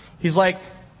 He's like,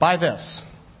 buy this.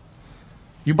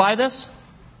 You buy this?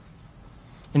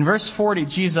 In verse 40,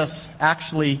 Jesus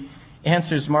actually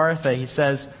answers Martha. He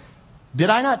says,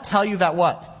 did I not tell you that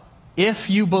what? If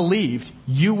you believed,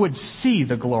 you would see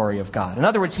the glory of God. In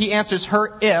other words, He answers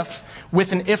her if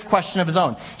with an if question of His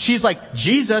own. She's like,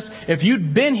 Jesus, if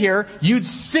you'd been here, you'd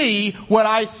see what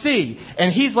I see.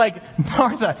 And He's like,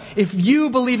 Martha, if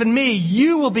you believe in me,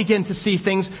 you will begin to see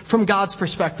things from God's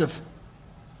perspective.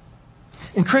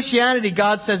 In Christianity,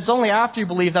 God says, it's only after you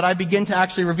believe that I begin to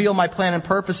actually reveal my plan and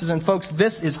purposes. And folks,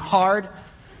 this is hard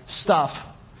stuff.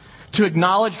 To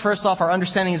acknowledge, first off, our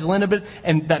understanding is limited,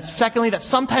 and that secondly, that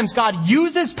sometimes God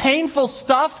uses painful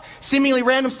stuff, seemingly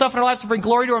random stuff in our lives to bring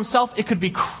glory to Himself. It could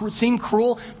seem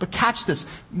cruel, but catch this.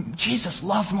 Jesus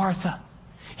loved Martha.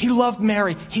 He loved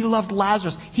Mary. He loved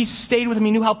Lazarus. He stayed with them.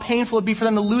 He knew how painful it would be for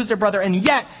them to lose their brother, and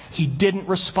yet He didn't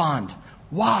respond.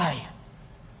 Why?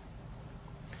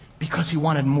 Because He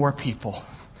wanted more people.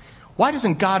 Why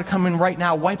doesn't God come in right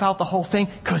now, wipe out the whole thing?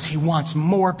 Because He wants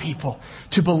more people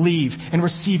to believe and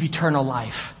receive eternal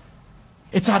life.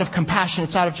 It's out of compassion.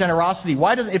 It's out of generosity.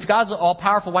 If God's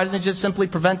all-powerful, why doesn't He just simply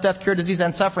prevent death, cure disease,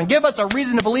 and suffering? Give us a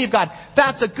reason to believe God.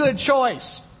 That's a good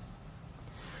choice.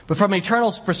 But from an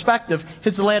eternal perspective,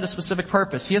 His delay had a specific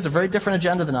purpose. He has a very different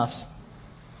agenda than us.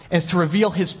 And it's to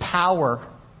reveal His power,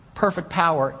 perfect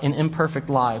power, in imperfect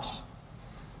lives.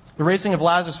 The raising of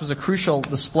Lazarus was a crucial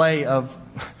display of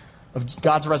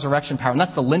God's resurrection power. And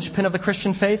that's the linchpin of the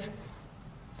Christian faith.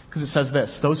 Because it says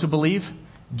this: those who believe,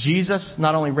 Jesus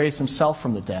not only raised Himself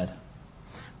from the dead,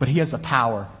 but He has the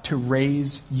power to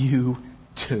raise you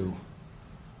too.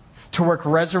 To work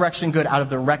resurrection good out of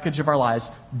the wreckage of our lives.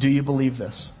 Do you believe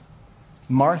this?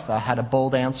 Martha had a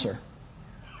bold answer.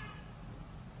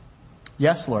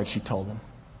 Yes, Lord, she told Him.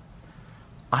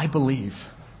 I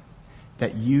believe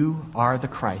that you are the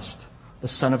Christ, the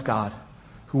Son of God,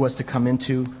 who was to come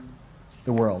into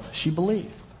the world. She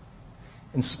believed.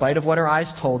 In spite of what her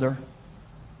eyes told her,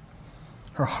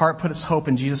 her heart put its hope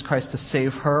in Jesus Christ to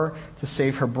save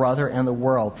her brother, and the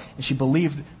world. And she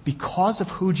believed because of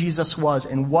who Jesus was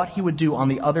and what He would do on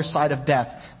the other side of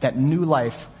death, that new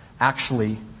life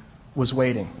actually was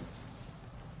waiting.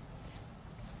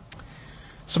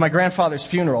 So my grandfather's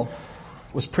funeral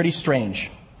was pretty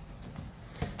strange,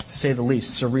 to say the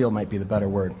least. Surreal might be the better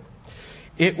word.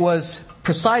 It was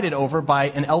presided over by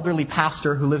an elderly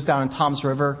pastor who lives down in Toms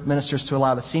River, ministers to a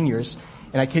lot of the seniors,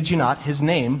 and I kid you not, his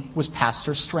name was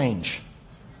Pastor Strange.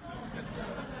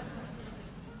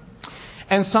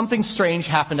 And something strange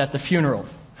happened at the funeral.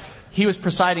 He was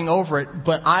presiding over it,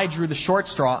 but I drew the short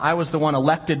straw. I was the one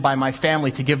elected by my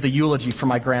family to give the eulogy for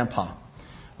my grandpa.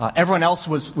 Everyone else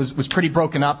was pretty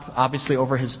broken up, obviously,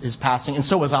 over his passing, and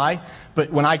so was I.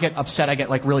 But when I get upset, I get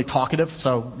like really talkative.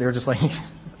 So they were just like,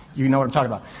 you know what I'm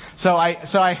talking about. So I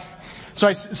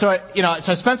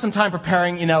spent some time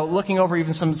preparing, looking over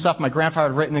even some stuff my grandfather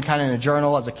had written kind of in a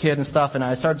journal as a kid and stuff. And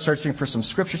I started searching for some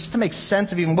scriptures just to make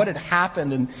sense of even what had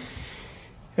happened.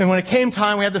 And when it came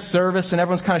time, we had the service, and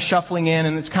everyone's kind of shuffling in,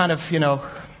 and it's kind of,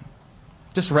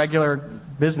 just regular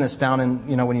business down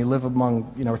in, when you live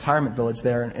among, retirement village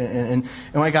there. And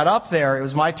when I got up there, it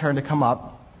was my turn to come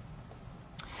up.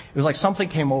 It was like something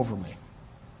came over me.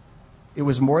 It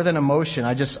was more than emotion.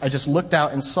 I just looked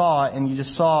out and saw, and you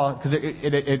just saw, because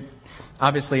it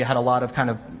obviously had a lot of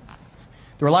there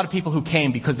were a lot of people who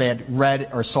came because they had read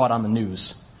or saw it on the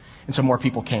news. And so more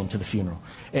people came to the funeral.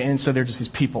 And so there were just these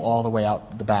people all the way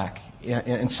out the back.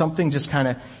 And something just kind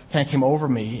of came over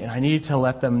me, and I needed to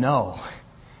let them know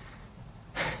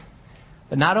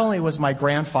that not only was my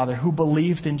grandfather, who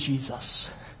believed in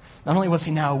Jesus, not only was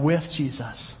he now with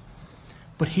Jesus,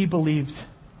 but he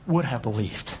would have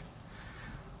believed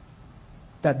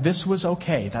that this was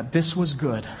okay, that this was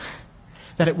good,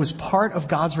 that it was part of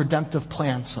God's redemptive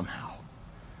plan somehow,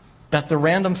 that the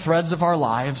random threads of our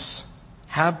lives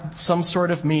have some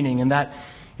sort of meaning, and that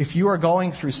if you are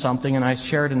going through something, and I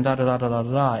shared and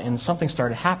and something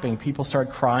started happening, people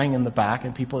started crying in the back,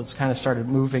 and people kind of started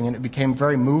moving, and it became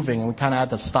very moving, and we kind of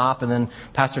had to stop, and then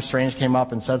Pastor Strange came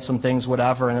up and said some things,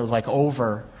 whatever, and it was like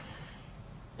over.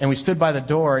 And we stood by the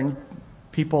door, and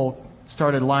people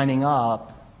started lining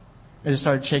up, and just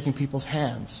started shaking people's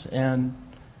hands. And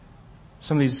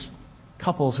some of these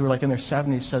couples who were like in their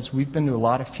 70s says, we've been to a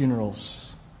lot of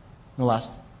funerals in the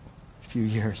last few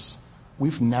years.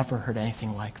 We've never heard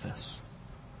anything like this.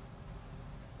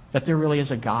 That there really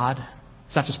is a God.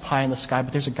 It's not just pie in the sky,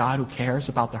 but there's a God who cares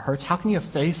about the hurts. How can you have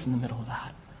faith in the middle of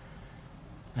that?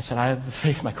 I said, I have the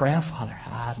faith my grandfather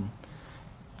had.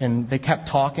 And they kept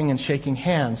talking and shaking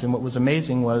hands. And what was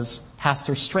amazing was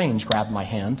Pastor Strange grabbed my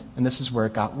hand. And this is where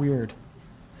it got weird.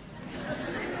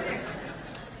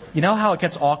 You know how it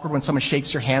gets awkward when someone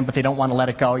shakes your hand, but they don't want to let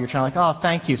it go? You're trying oh,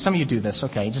 thank you. Some of you do this.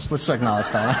 Okay, let's acknowledge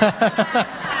that.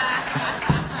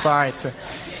 Sorry, sir.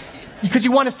 Because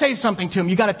you want to say something to him.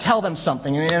 You got to tell them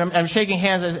something. And I'm shaking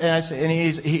hands, and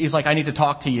he's like, I need to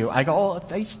talk to you. I go,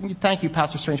 thank you,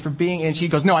 Pastor Strange, for being... And she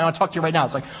goes, no, I want to talk to you right now.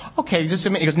 It's like, okay, just a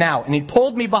minute. He goes, now. And he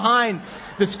pulled me behind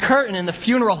this curtain in the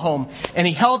funeral home, and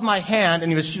he held my hand, and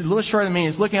he was a little shorter than me, and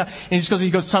he's looking up, and he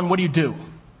goes, son, what do you do?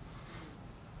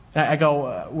 I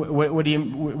go, what do you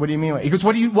mean? He goes,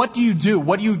 what do you do?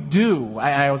 What do you do?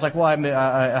 I was like, well, I'm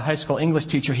a high school English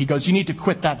teacher. He goes, you need to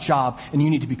quit that job and you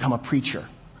need to become a preacher.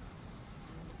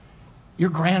 Your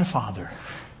grandfather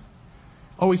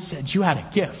always said you had a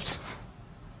gift.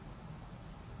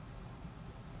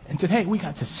 And today we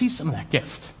got to see some of that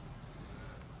gift.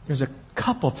 There's a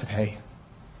couple today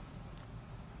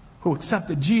who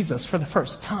accepted Jesus for the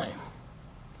first time.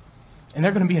 And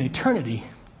they're going to be in eternity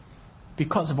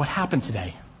because of what happened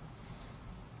today.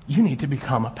 You need to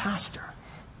become a pastor.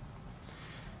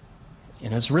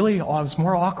 And it was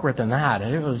more awkward than that.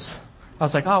 And I was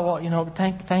like, oh, well,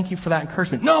 thank you for that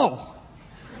encouragement. No!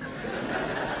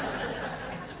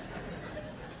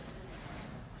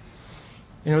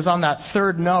 And it was on that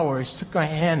third no where he took my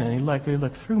hand and he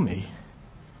looked through me.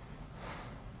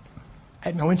 I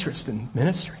had no interest in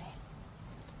ministry.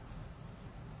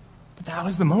 But that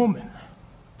was the moment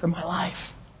for my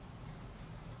life.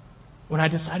 When I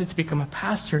decided to become a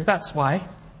pastor, that's why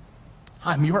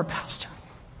I'm your pastor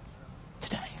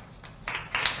today.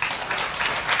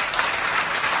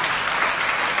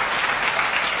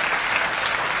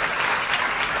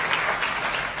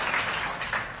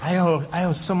 I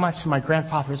owe so much to my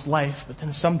grandfather's life, but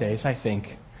then some days I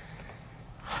think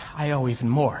I owe even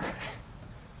more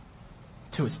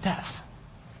to his death.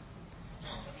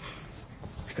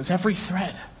 Because every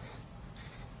thread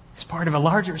is part of a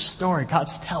larger story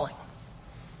God's telling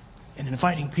and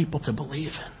inviting people to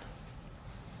believe in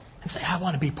and say, I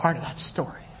want to be part of that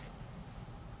story.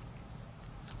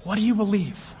 What do you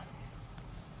believe?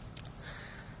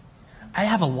 I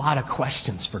have a lot of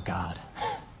questions for God.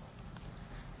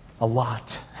 A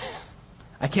lot.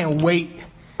 I can't wait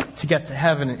to get to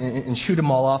heaven and shoot them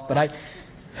all off, but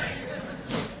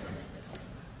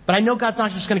But I know God's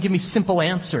not just going to give me simple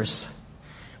answers,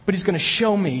 but He's going to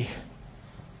show me,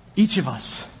 each of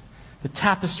us, the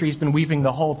tapestry He's been weaving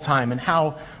the whole time, and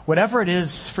how whatever it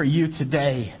is for you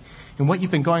today and what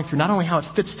you've been going through, not only how it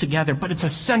fits together, but it's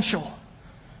essential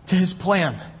to His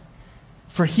plan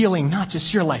for healing not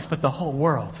just your life, but the whole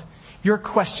world. Your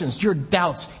questions, your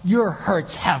doubts, your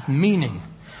hurts have meaning.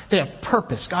 They have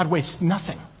purpose. God wastes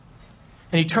nothing.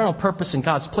 An eternal purpose in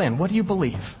God's plan. What do you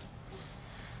believe?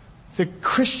 The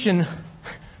Christian,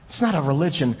 it's not a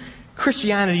religion.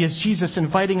 Christianity is Jesus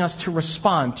inviting us to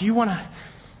respond. Do you want to,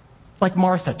 like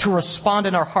Martha, to respond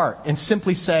in our heart and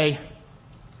simply say,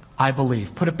 I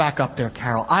believe. Put it back up there,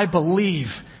 Carol. I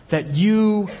believe that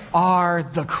you are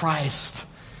the Christ,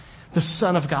 the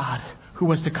Son of God, who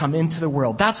was to come into the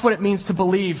world. That's what it means to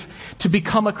believe, to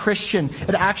become a Christian.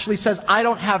 It actually says, I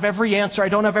don't have every answer. I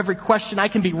don't have every question. I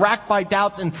can be racked by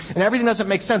doubts and everything doesn't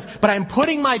make sense. But I'm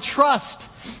putting my trust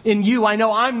in you. I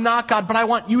know I'm not God, but I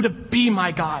want you to be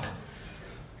my God.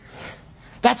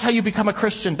 That's how you become a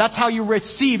Christian. That's how you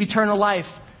receive eternal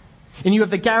life. And you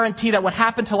have the guarantee that what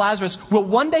happened to Lazarus will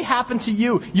one day happen to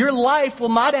you. Your life will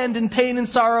not end in pain and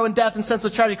sorrow and death and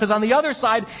senseless tragedy, because on the other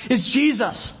side is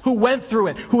Jesus, who went through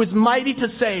it, who is mighty to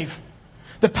save.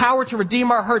 The power to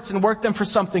redeem our hurts and work them for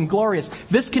something glorious.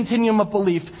 This continuum of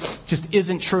belief just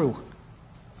isn't true.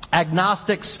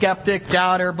 Agnostic, skeptic,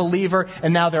 doubter, believer,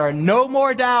 and now there are no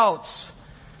more doubts.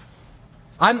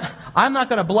 I'm not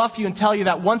going to bluff you and tell you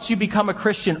that once you become a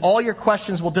Christian, all your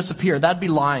questions will disappear. That'd be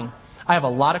lying. I have a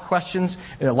lot of questions,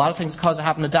 and a lot of things cause I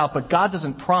happen to doubt, but God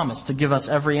doesn't promise to give us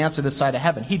every answer this side of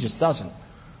heaven. He just doesn't.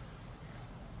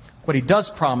 What He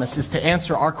does promise is to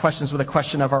answer our questions with a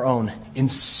question of our own. In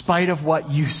spite of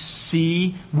what you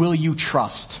see, will you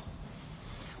trust?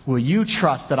 Will you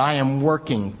trust that I am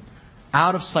working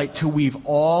out of sight to weave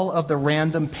all of the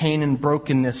random pain and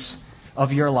brokenness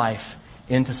of your life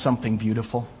into something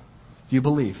beautiful? Do you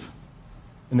believe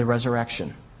in the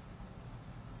resurrection?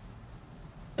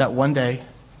 That one day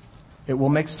it will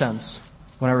make sense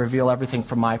when I reveal everything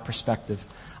from my perspective.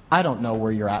 I don't know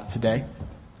where you're at today.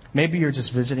 Maybe you're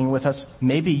just visiting with us.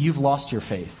 Maybe you've lost your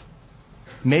faith.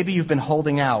 Maybe you've been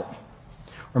holding out.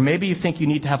 Or maybe you think you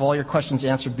need to have all your questions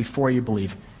answered before you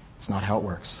believe. It's not how it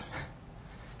works.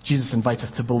 Jesus invites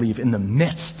us to believe in the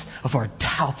midst of our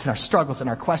doubts and our struggles and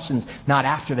our questions, not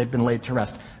after they've been laid to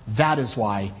rest. That is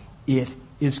why it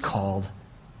is called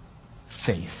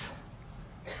faith.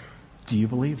 Do you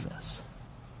believe this?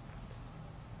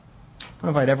 I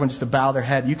invite everyone just to bow their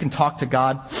head. You can talk to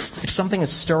God. If something is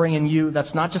stirring in you,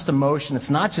 that's not just emotion, it's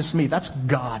not just me, that's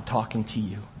God talking to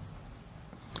you.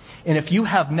 And if you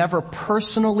have never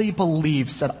personally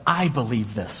believed, said, I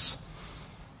believe this,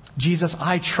 Jesus,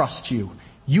 I trust you,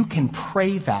 you can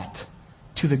pray that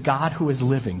to the God who is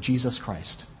living, Jesus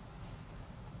Christ.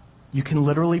 You can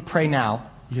literally pray now.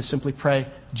 You can simply pray,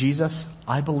 Jesus,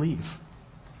 I believe.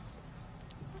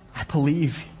 I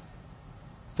believe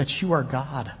that you are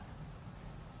God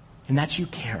and that you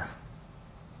care.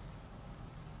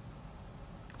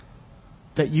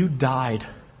 That you died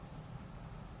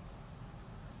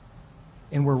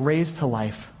and were raised to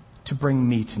life to bring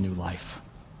me to new life.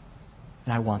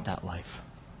 And I want that life.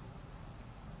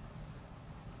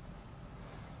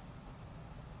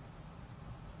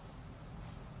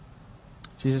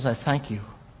 Jesus, I thank you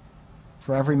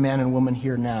for every man and woman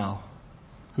here now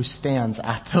who stands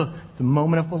at the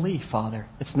moment of belief, Father.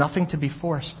 It's nothing to be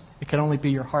forced. It can only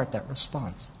be your heart that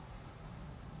responds.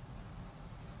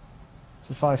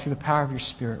 So, Father, through the power of your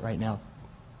Spirit right now,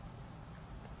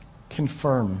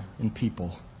 confirm in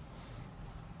people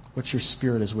what your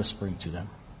Spirit is whispering to them.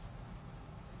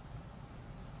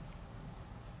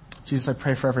 Jesus, I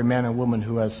pray for every man and woman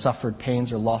who has suffered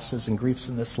pains or losses and griefs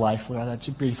in this life, Lord, that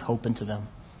you breathe hope into them.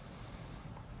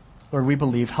 Lord, we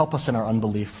believe. Help us in our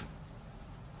unbelief.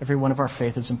 Every one of our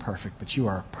faith is imperfect, but you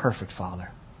are a perfect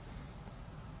Father.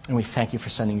 And we thank you for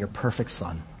sending your perfect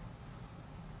Son,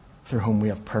 through whom we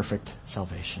have perfect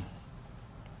salvation.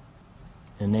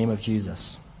 In the name of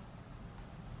Jesus.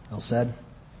 All said?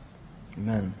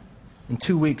 Amen. In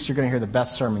 2 weeks, you're going to hear the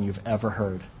best sermon you've ever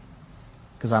heard,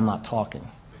 because I'm not talking.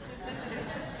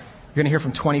 You're going to hear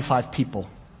from 25 people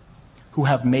who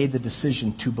have made the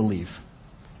decision to believe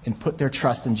and put their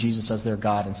trust in Jesus as their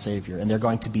God and Savior. And they're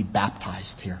going to be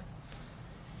baptized here.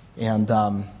 And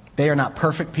they are not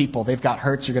perfect people. They've got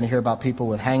hurts. You're going to hear about people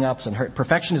with hang-ups and hurt.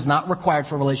 Perfection is not required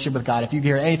for a relationship with God. If you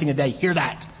hear anything today, hear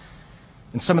that.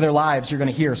 And some of their lives you're going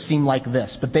to hear seem like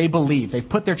this. But they believe. They've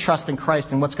put their trust in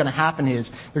Christ. And what's going to happen is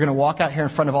they're going to walk out here in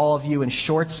front of all of you in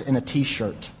shorts and a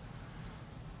T-shirt.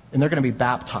 And they're going to be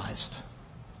baptized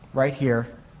right here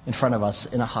in front of us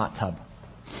in a hot tub.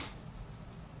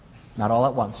 Not all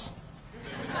at once.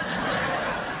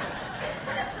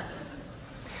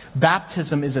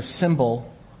 Baptism is a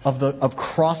symbol of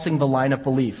crossing the line of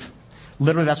belief.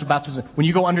 Literally, that's what baptism is. When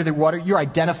you go under the water, you're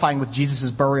identifying with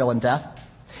Jesus' burial and death.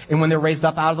 And when they're raised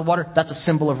up out of the water, that's a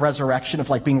symbol of resurrection, of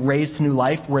like being raised to new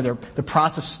life, where the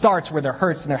process starts where their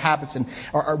hurts and their habits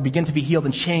are begin to be healed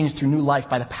and changed through new life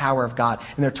by the power of God.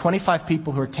 And there are 25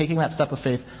 people who are taking that step of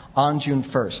faith on June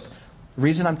 1st. The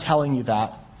reason I'm telling you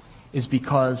that is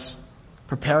because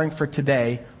preparing for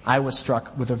today, I was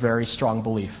struck with a very strong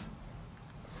belief.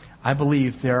 I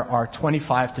believe there are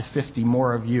 25 to 50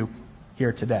 more of you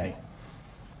here today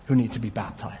who need to be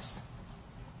baptized.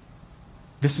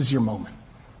 This is your moment.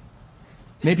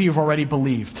 Maybe you've already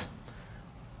believed,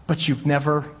 but you've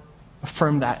never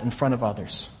affirmed that in front of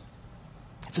others.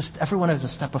 It's just, everyone has a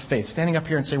step of faith. Standing up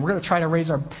here and saying, we're going to try to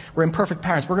we're imperfect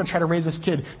parents. We're going to try to raise this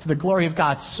kid to the glory of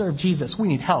God, to serve Jesus. We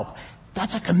need help.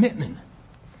 That's a commitment.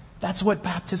 That's what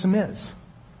baptism is.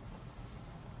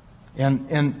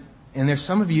 And there's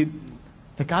some of you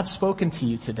that God's spoken to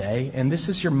you today, and this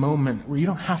is your moment where you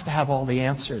don't have to have all the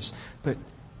answers, but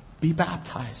be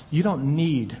baptized. You don't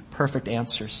need perfect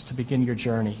answers to begin your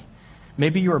journey.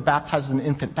 Maybe you were baptized as an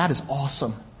infant. That is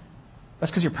awesome.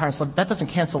 That's because your parents loved. That doesn't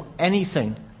cancel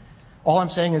anything. All I'm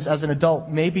saying is, as an adult,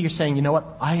 maybe you're saying, you know what?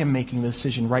 I am making the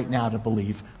decision right now to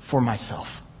believe for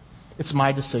myself. It's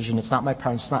my decision. It's not my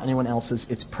parents. It's not anyone else's.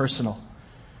 It's personal.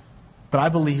 But I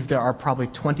believe there are probably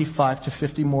 25 to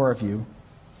 50 more of you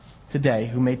today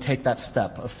who may take that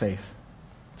step of faith.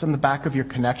 It's on the back of your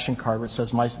connection card where it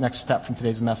says, my next step from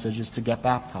today's message is to get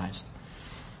baptized.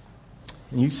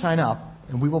 And you sign up,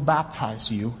 and we will baptize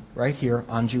you right here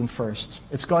on June 1st.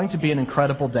 It's going to be an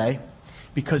incredible day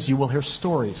because you will hear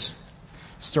stories.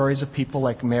 Stories of people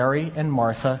like Mary and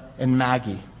Martha and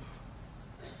Maggie,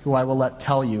 who I will let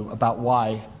tell you about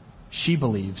why she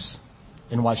believes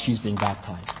and why she's being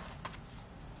baptized.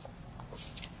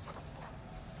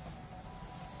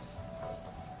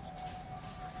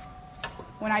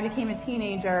 When I became a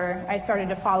teenager, I started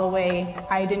to fall away.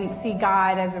 I didn't see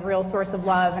God as a real source of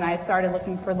love, and I started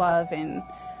looking for love in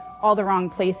all the wrong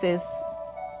places.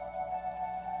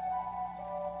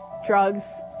 Drugs,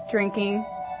 drinking,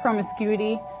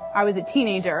 promiscuity. I was a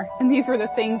teenager, and these were the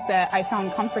things that I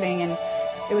found comforting, and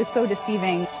it was so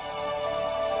deceiving.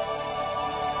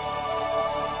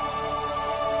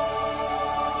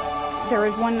 There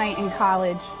was one night in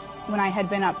college when I had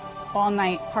been up all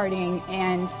night partying,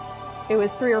 and it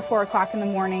was 3 or 4 o'clock in the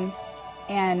morning,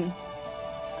 and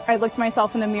I looked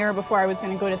myself in the mirror before I was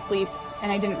going to go to sleep, and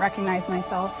I didn't recognize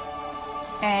myself.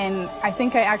 And I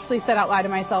think I actually said out loud to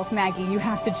myself, Maggie, you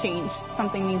have to change.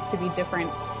 Something needs to be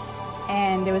different.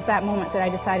 And it was that moment that I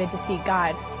decided to seek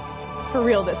God for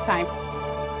real this time.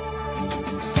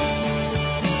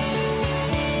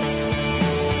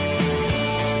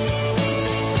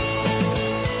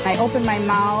 I opened my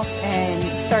mouth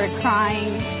and started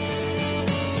crying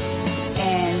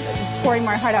and just pouring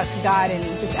my heart out to God and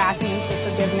just asking Him for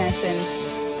forgiveness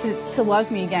and to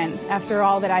love me again after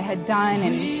all that I had done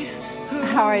and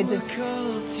how I just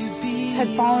had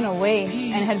fallen away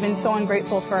and had been so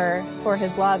ungrateful for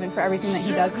His love and for everything that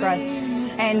He does for us.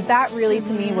 And that really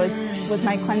to me was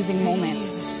my cleansing moment.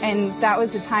 And that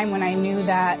was the time when I knew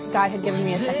that God had given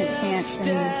me a second chance and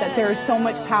that there was so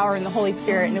much power in the Holy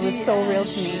Spirit, and it was so real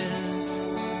to me.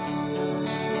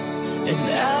 And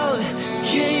out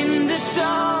came the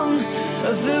song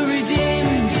of the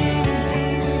redeemed.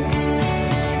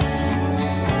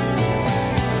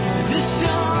 The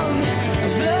song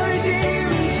of the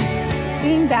redeemed.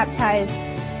 Being baptized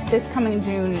this coming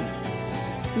June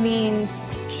means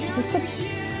just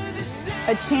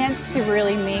a chance to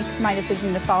really make my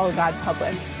decision to follow God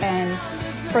public, and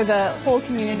for the whole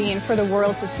community and for the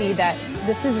world to see that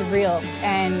this is real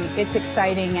and it's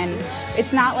exciting, and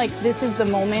it's not like this is the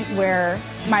moment where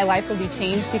my life will be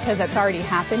changed because that's already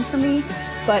happened for me,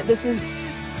 but this is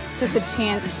just a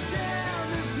chance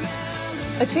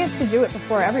to do it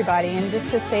before everybody, and just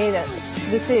to say that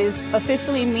this is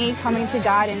officially me coming to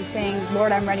God and saying,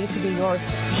 Lord, I'm ready to be yours.